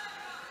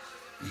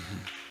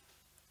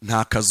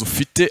 Nta kazi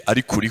ufite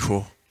ariko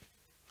uriho,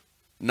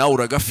 nawe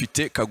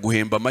uragafite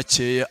kaguhemba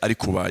makeya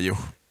ariko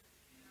ubayeho.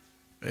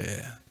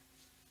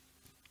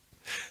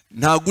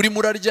 Ntabwo urimo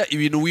urarya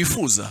ibintu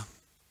wifuza,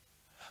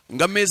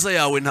 ngo ameza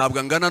yawe ntabwo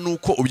angana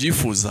nuko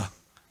ubyifuza,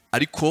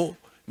 ariko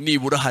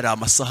nibura hari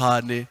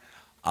amasahane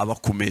aba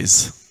ku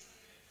meza,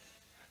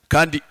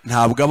 kandi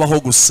ntabwo abaho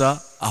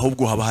gusa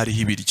ahubwo haba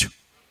hariho ibiryo.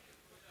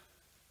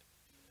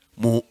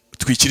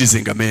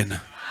 Twikirize ngo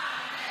amena.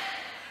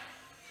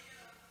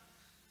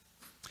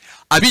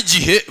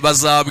 Ab'igihe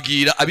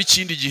bazabwira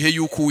ab'ikindi gihe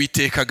yuko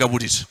Uwiteka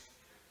agaburira.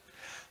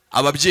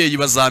 Ababyeyi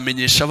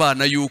bazamenyesha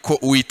abana yuko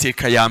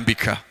Uwiteka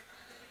yambika.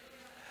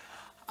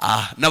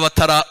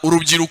 N'abatara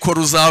urubyiruko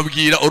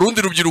ruzabwira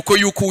urundi rubyiruko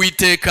yuko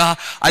Uwiteka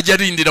ajya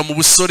arindira mu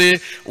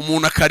busore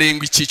umuntu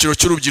akarenga icyiciro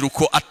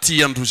cy'urubyiruko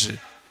atiyanduje.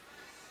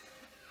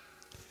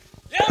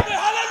 Yemwe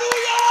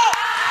haleluya!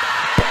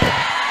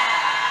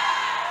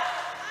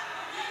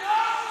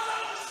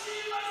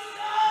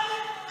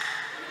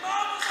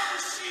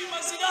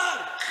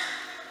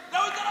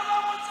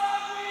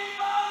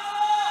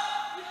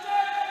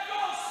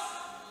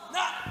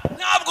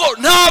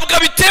 Ntabwo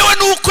bitewe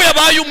nuko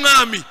yabaye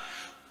umwami.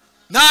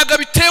 Ntabwo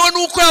bitewe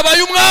nuko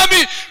yabaye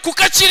umwami,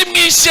 kuko akiri mu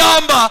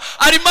ishyamba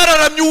arimo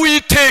araramya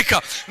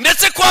Uwiteka.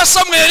 Ndetse kwa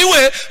Samweli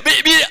we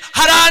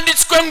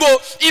haranditswe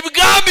ngo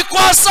ibwami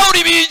kwa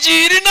Sawuli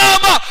bigira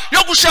inama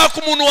yo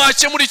gushaka umuntu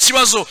wakemura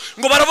ikibazo.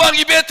 Ngo baravuga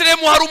i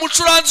Betelehemu hari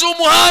umucuranzi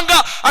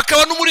w'umuhanga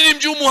akaba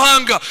n'umuririmbyi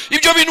w'umuhanga.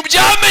 Ibyo bintu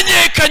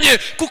byamenyekanye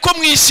kuko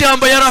mu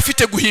ishyamba yari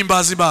afite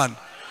guhimbaza Imana.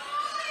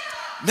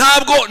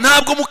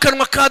 Ntabwo mu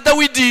kanwa ka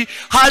Dawidi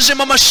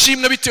hajemo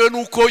amashimwe bitewe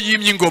nuko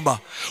yimye ingoma.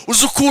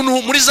 Uzi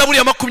ukuntu muri Zaburi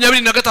ya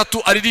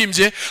 23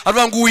 aririmbye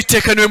aravuga ngo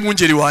Uwiteka niwe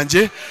mwungeri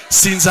wanjye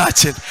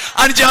sinzakena,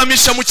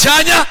 andyamisha mu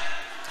cyanya.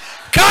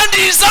 Kandi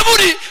iyi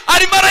Zaburi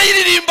arimo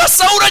arayiririmba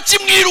Sawuli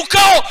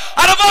akimwirukaho,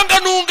 aravuga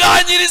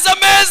ntunganyiriza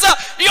ameza.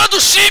 Iyo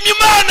dushimye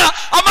Imana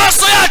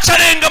amaso yacu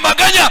arenga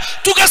amaganya,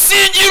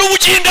 tugasingira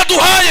ubugingo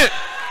duhaye.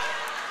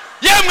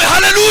 Yemwe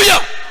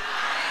haleluya!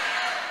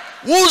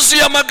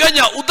 Wuzuye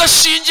amaganya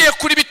udashingiye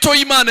kuri bito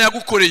Imana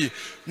yagukoreye,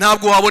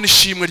 ntabwo wabona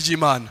ishimwe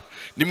ry'Imana.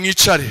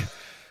 Nimwicare.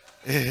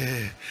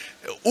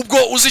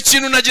 Ubwo uzi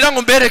ikintu nagira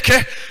ngo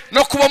mbereke,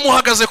 no kuba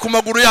muhagaze ku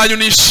maguru yanyu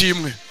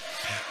nishimwe.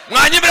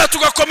 Mwanyemera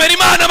tugakomera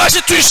Imana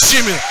bashi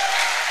tuyishime.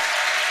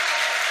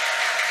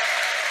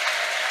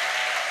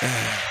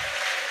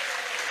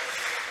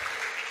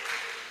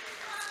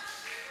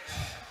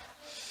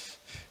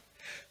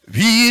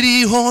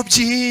 Biriho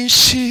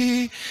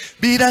byinshi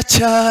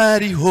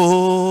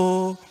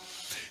biracyariho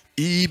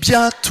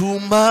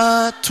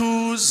ibyatuma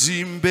tuza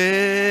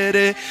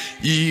imbere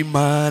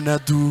Imana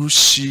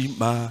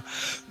dushima,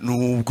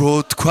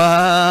 nubwo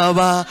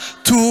twaba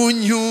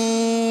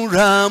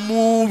tunyura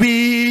mu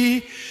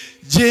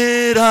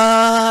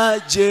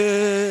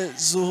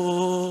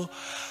bigeragezo,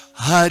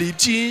 hari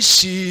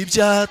byinshi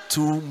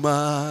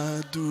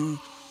byatuma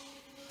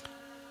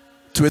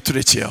tube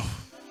turekeye aho.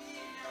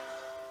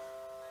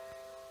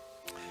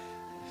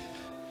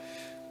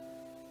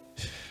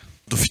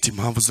 Dufite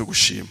impamvu zo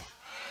gushima.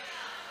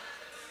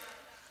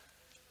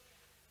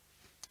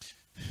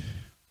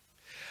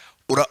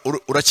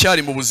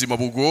 Uracyari mu buzima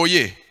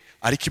bugoye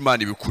ariko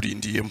Imana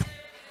ibikurindiyemo.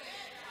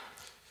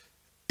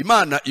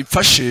 Imana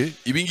imfashe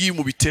ibingiyi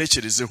mu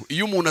bitekerezeho.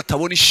 Iyo umuntu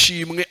atabona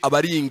ishimwe aba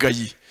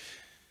aringaye.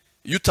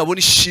 Iyo utabona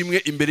ishimwe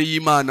imbere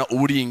y'Imana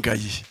uba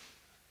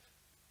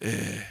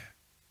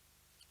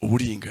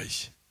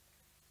uringaye.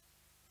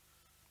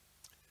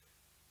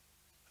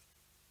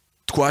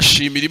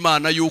 Twashimira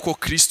Imana yuko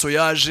Kristo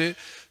yaje,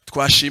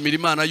 twashimira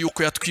Imana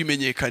yuko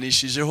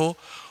yatwimenyekanishijeho.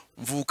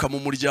 Mvuka mu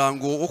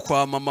muryango wo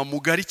kwa mama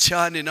mugari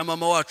cyane, na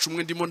mama wacu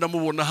umwe ndimo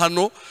ndamubona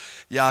hano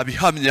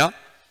yabihamya.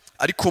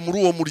 Ariko muri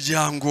uwo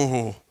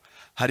muryango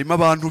harimo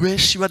abantu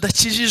benshi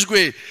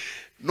badakijijwe,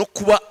 no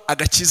kuba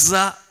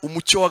agakiza,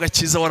 umucyo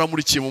w'agakiza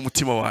waramurikiye mu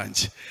mutima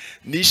wanjye.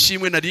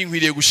 Nishimwe nari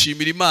nkwiriye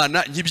gushimira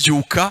Imana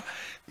nkibyuka,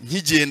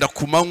 nkigenda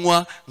ku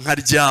manywa,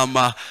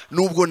 nkaryama,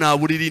 nubwo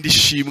nabura irindi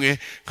shimwe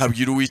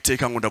nkabwira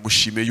Uwiteka ngo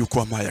ndagushimiye yuko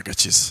wampaye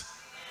agakiza.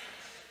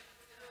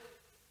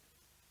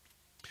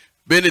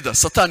 Beneda,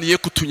 satani ye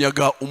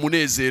kutunyaga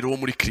umunezero wo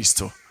muri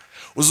Kristo.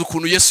 Uzi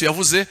ukuntu Yesu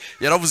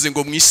yaravuze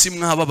ngo mwisi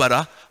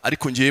mwababara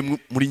ariko ngiye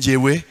muri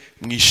ngewe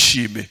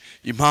mwishime.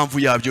 Impamvu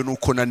yabyo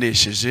nuko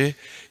nanesheje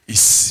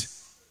isi.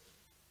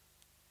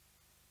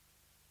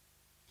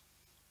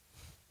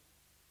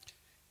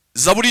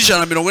 Zaburi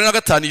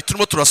 145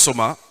 turimo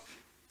turasoma,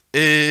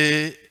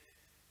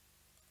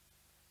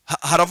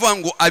 haravuga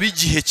ngo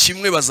abigihe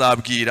kimwe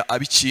bazabwira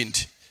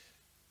abikindi.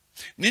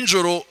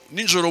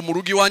 Ninjoro mu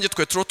rugo iwanjye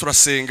twe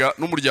turasenga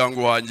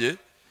n'umuryango wanjye,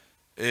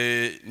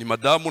 ni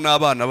madamu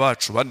n'abana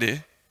bacu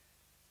bane,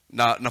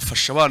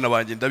 nafasha abana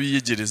banjye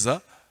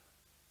ndabiyegereza,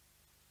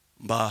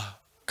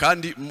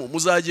 kandi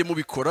muzajye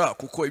mubikora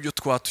kuko ibyo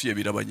twatuye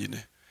biraba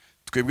nyine.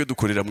 Twebwe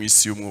dukorera mu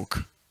isi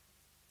y'umwuka.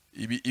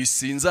 Ibi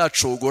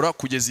sinzacogora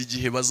kugeza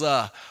igihe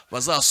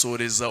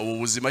bazasoreza ubu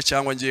buzima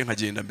cyangwa ngiye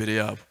nkagenda mbere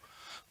yabo.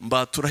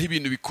 Mbaturaho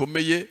ibintu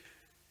bikomeye,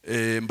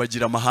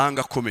 mbagira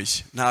amahanga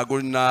akomeye. Ntago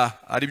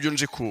ari byo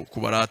nje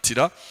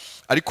kubaratira,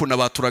 ariko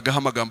nabaturagaho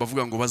amagambo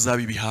avuga ngo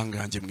bazabe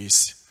ibihangange mu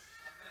isi.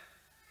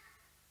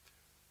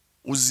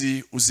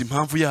 Uzi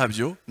impamvu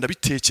yabyo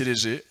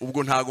ndabitekereje,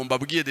 ubwo ntago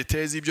mbabwiye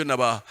details ibyo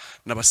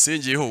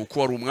nabasengeyeho uko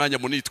wari umwanya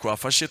munini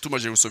twafashe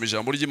tumaje gusoma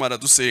ijambo ry'Imana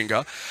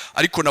dusenga,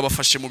 ariko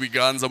nabafashe mu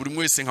biganza buri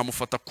mwese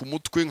nkamufata ku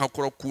mutwe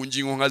nkakora ku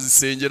ngingo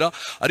nkazisengera,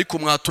 ariko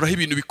mwaturaho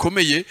ibintu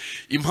bikomeye.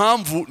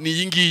 Impamvu ni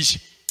iyi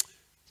ngiyi,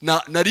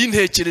 nari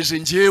ntekereje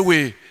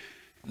ngewe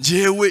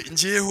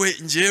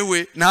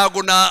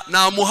ntago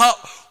namuha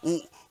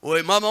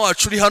mama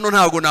wacu uri hano,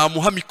 ntago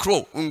namuha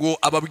mikro ngo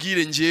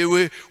ababwire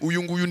ngewe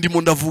uyu nguyu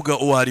ndimo ndavuga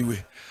uwo ari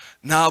we.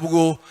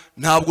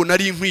 Ntabwo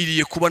nari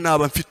nkwiriye kuba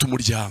naba mfite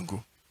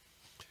umuryango.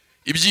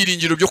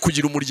 Ibyiringiro byo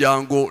kugira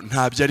umuryango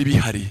ntabyo ari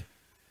bihari.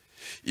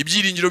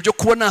 Ibyiringiro byo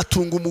kuba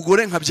natunga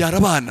umugore nkabyara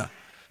abana.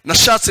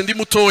 Nashatse ndi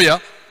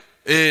mutoya,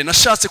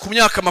 nashatse ku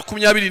myaka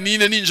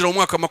 24 ninjira mu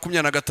mwaka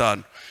 25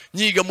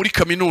 nyiga muri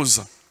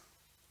kaminuza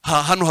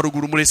hano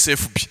haruguru muri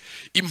SFB.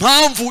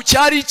 Impamvu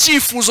cyari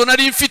icyifuzo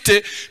nari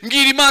mfite,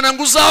 mbwira Imana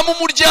ngo uzama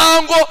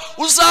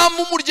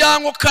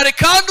umuryango kare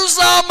kandi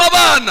uzama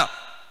abana.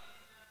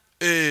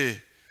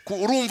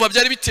 Urumva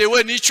byari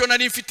bitewe n'icyo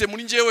nari mfite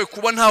muri ngewe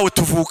kuba ntawe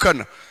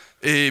tuvukana.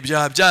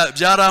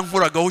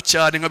 Byarankuragaho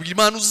cyane, nkabwira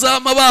Imana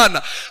uzama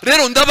abana.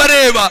 Rero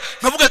ndabareba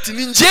nkavuga ati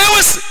ni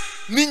ngewe se,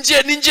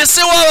 ninjye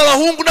se w'aba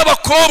bahungu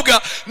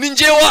n'abakobwa, ni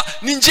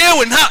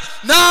ngewe.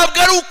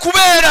 Ntabwo ari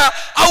ukubera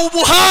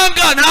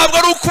ubuhanga, ntabwo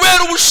ari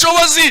ukubera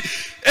ubushobozi.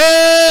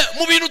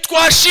 Mu bintu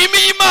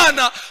twashimiye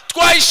Imana,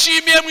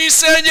 twayishimiye mu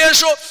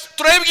isengesho,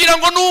 turabibwira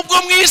ngo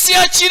nubwo mu isi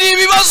hakiri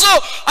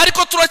ibibazo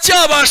ariko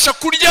turacyabasha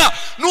kurya,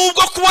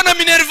 nubwo kubona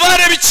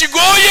minervare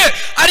bikigoye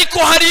ariko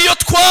hari iyo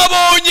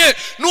twabonye,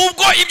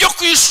 nubwo ibyo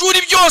ku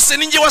ishuri byose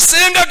ninjye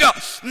wasengaga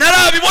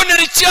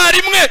ntarabibonera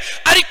icyarimwe,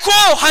 ariko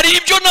hari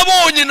ibyo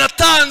nabonye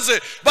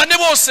natanze. Bane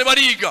bose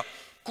bariga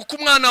kuko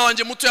umwana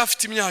wanjye muto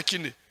yafite imyaka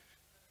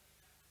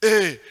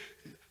 4.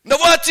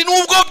 Ndavuga ati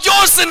nubwo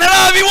byose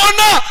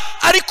ntarabibona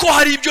ariko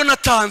hari ibyo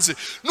natanze.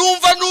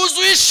 Numva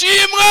nuzuye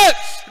ishimwe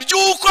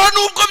ry'uko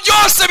nubwo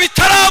byose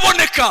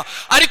bitaraboneka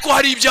ariko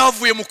hari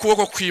ibyavuye mu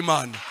kuboko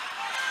kw'Imana.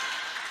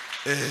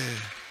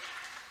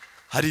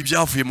 Hari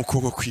ibyavuye mu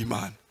kuboko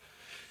kw'Imana.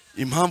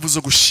 Impamvu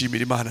zo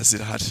gushimira Imana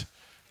zirahari.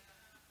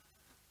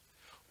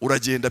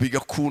 Uragenda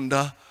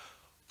bigakunda,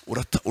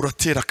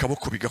 uratera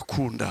akaboko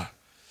bigakunda.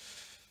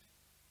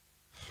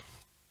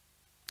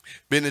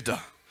 Beneda,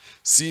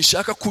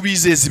 sinshaka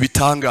kubizeza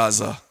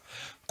ibitangaza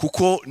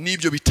kuko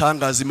nibyo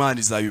bitangaza Imana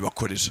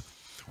izabibakoresha.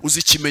 Uzi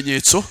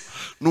ikimenyetso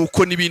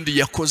nuko nibindi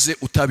yakoze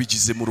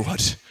utabigizemo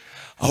uruhare,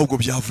 ahubwo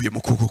byavuye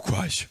mu kuboko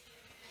kwayo.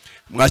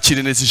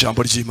 Mwakire neza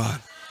ijambo ry'Imana.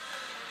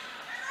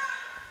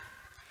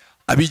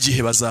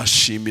 Abigihe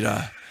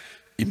bazashimira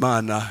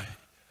Imana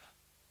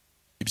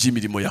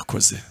iby'imirimo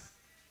yakoze.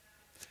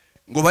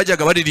 Ngo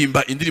bajyaga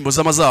baririmba indirimbo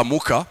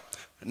z'amazamuka.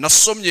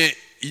 Nasomye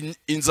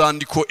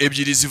inzandiko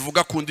ebyiri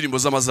zivuga ku ndirimbo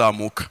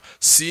z'amazamuka.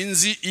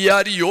 Sinzi iyo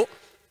ariyo.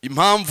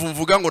 Impamvu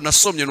mvuga ngo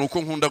nasomye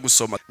nuko nkunda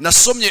gusoma.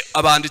 Nasomye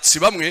abanditsi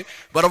bamwe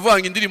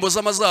baravanga indirimbo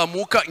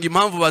z'amazamuka, ngo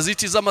impamvu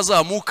baziti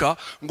z'amazamuka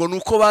ngo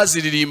nuko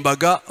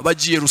baziririmbaga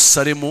bagiye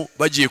Yerusalemu,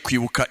 bagiye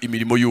kwibuka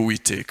imirimo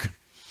y'Uwiteka.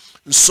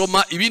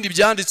 Nsoma ibindi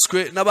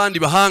byanditswe n'abandi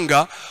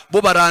bahanga,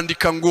 bo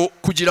barandika ngo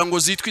kugira ngo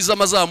zitwe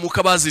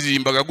iz'amazamuka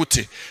baziririmbaga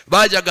gute.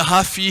 Bajyaga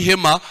hafi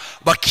y'ihema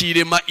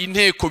bakirema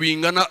inteko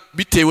bingana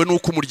bitewe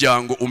n'uko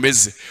umuryango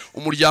umeze.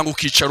 Umuryango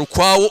ukicara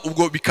ukwawo,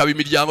 ubwo bikaba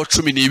imiryango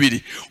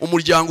 12.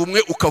 Umuryango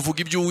umwe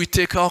ukavuga ibyo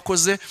Uwiteka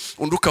wakoze,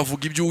 undi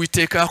ukavuga ibyo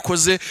Uwiteka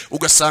yakoze,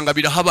 ugasanga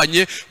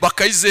birahabanye.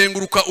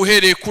 Bakayizenguruka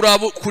uhereye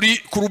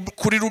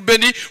kuri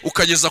Rubeni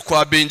ukageza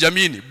kwa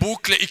Benjamini,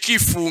 boucle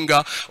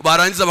ikifunga.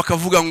 Barangiza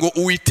bakavuga ngo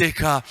Uwiteka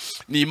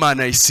ni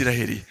Imana ya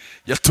Isiraheli,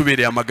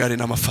 yatubereye amagare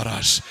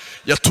n'amafarashi,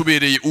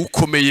 yatubereye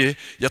ukomeye,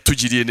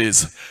 yatugiriye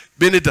neza.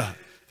 Beneda,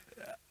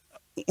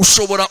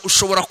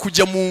 ushobora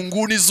kujya mu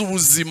nguni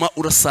z'ubuzima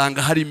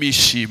urasanga harimo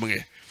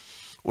ishimwe,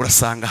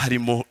 urasanga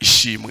harimo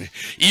ishimwe.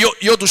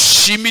 Iyo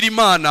dushimira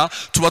Imana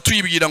tuba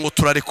tuyibwira ngo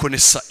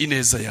turarekonesa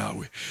ineza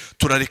yawe,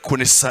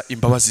 turarekonesa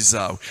imbabazi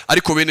zawe.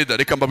 Ariko Beneda,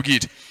 reka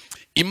mbabwire,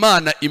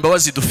 Imana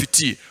imbabazi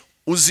dufitiye,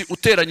 uzi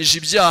uteranyije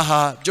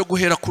ibyaha byo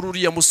guhera kuri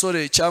uriya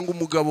musore cyangwa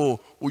umugabo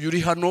uyu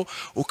uri hano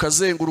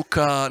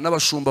ukazenguruka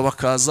n'abashumba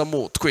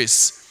bakazamo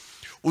twese,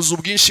 uzi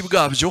ubwinshi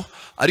bwabyo,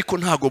 ariko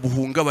ntago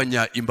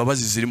buhungabanya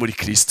imbabazi ziri muri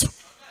Kristo.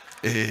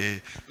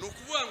 Ni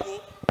ukuvuga ngo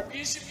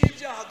ubwinshi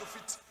bw'ibyaha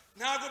dufite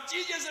ntago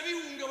byigeze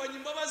bihungabanya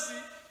imbabazi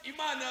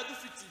Imana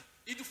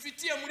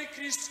idufitiye muri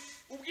Kristo.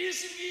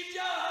 Ubwinshi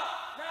bw'ibyaha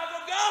ntago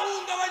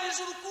bwahungabanyije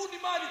urukundo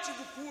Imana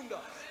ikigukunda.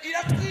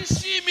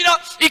 Iratwishimira,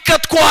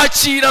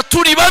 ikatwakira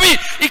turi babi,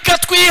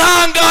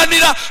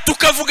 ikatwihanganira,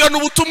 tukavugana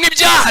ubutumwa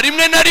ibyaha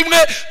rimwe na rimwe,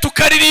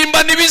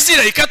 tukaririmba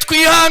n'ibizira,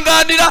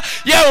 ikatwihanganira.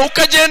 Yewe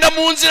ukagenda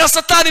mu nzira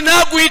Satani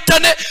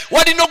ntaguhitane,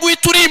 wari no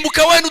guhita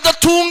urimbuka wenda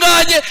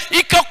udatunganye,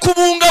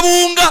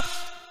 ikakubungabunga.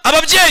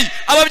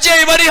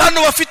 Ababyeyi bari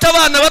hano bafite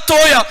abana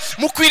batoya,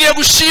 mukwiriye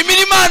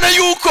gushimira Imana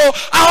yuko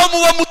aho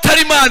muba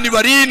mutari Imana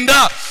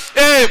ibarinda.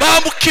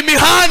 Bambuka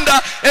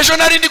imihanda. Ejo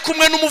nari ndi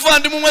kumwe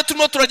n'umuvandimwe umwe,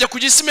 turimo turajya ku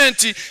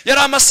Gisimenti,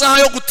 yari amasaha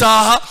yo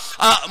gutaha,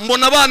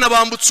 mbona abana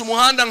bambutse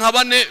umuhanda nka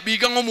 4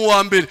 biga nko mu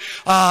wa mbere.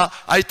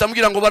 Ahita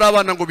ambwira ngo bari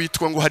abana ngo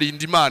bitwa ngo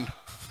harinda Imana.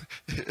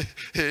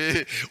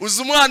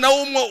 Uzi umwana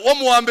wo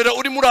mu wa mbere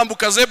uri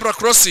murambuka zebra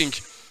crossing,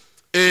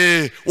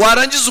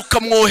 warangiza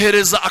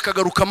ukamwohereza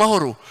akagaruka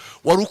amahoro,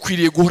 wari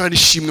ukwiriye guhora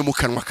n'ishimwe mu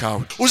kanwa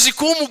kawe. Uzi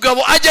ko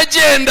umugabo ajya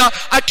agenda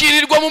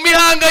akirirwa mu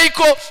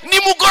mihangayiko,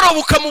 nimugoroba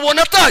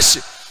ukamubona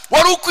atashye,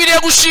 wari ukwiriye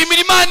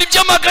gushimira Imana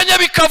iby'amaganya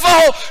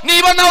bikavaho.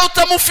 Niba nawe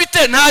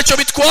utamufite ntacyo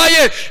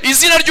bitwaye,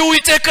 izina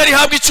ry'Uwiteka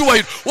rihabwa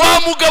icyubahiro.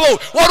 Wa mugabo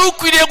wari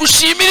ukwiriye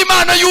gushimira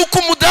Imana yuko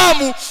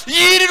umudamu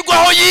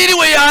yirirwaho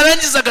yiriwe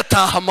yarangiza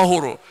agataha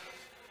amahoro.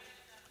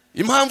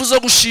 Impamvu zo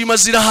gushima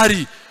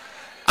zirahari,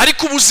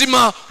 ariko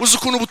ubuzima uzi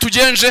ukuntu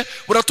butugenje,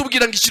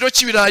 buratubwira ngo ikiro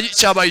cy'ibirayi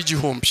cyabaye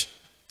 1000,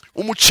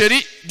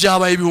 umuceri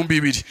byabaye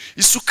 2000,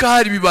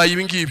 isukari bibaye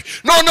ibingibi.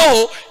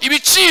 Noneho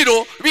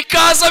ibiciro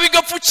bikaza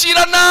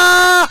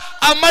bigapfukirana.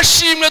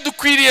 Amashimwe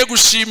dukwiriye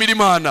gushimira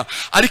Imana,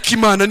 ariko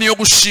Imana niyo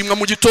gushimwa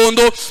mu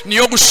gitondo,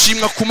 niyo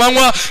gushimwa ku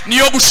manywa,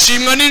 niyo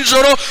gushimwa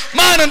ninjoro.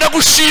 Mana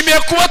ndagushimiye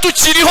kuba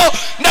tukiriho,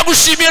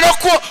 ndagushimiye no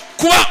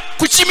kuba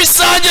ku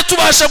Kimisange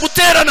tubasha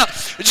guterana.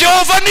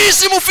 Jehova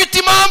nisi mufite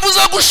impamvu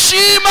zo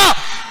gushima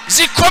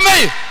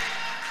zikomeye.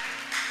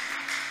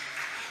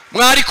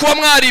 Mwari kuba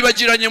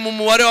mwaribagiranye mu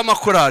mubare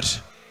w'amakorari,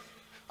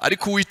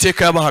 ariko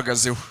Uwiteka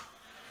yabahagazeho.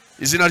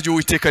 Izina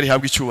ry'Uwiteka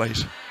rihabwa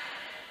icyubahiro.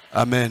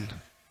 Amen.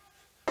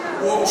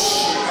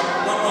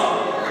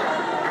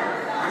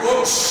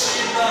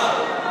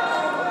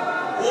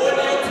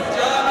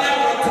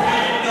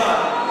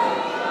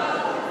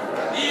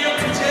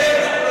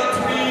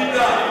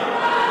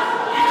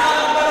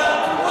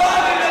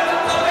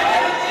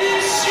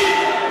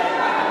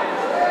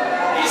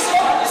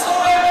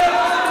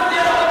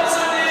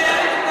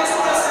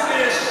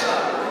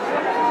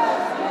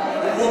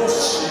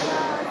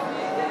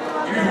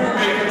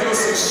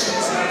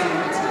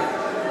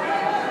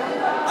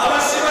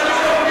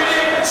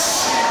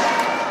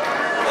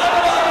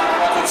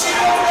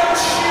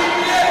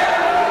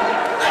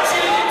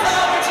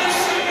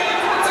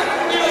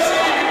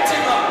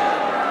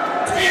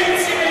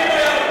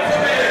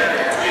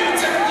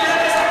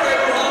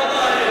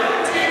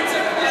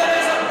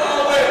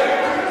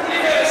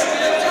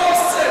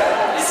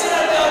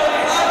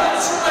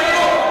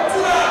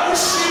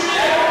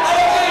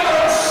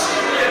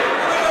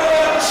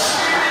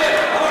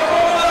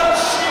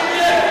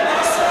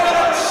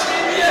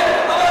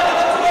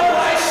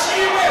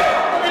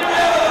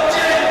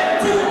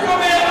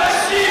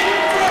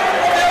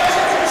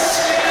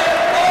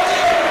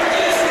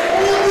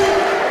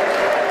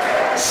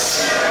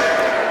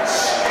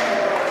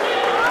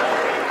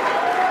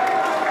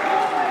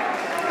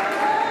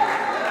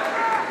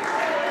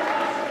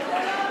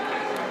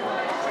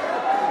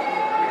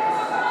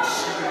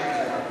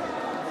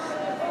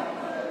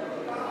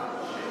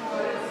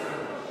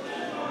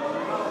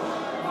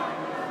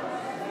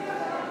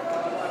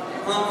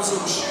 impamvu zo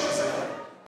gushima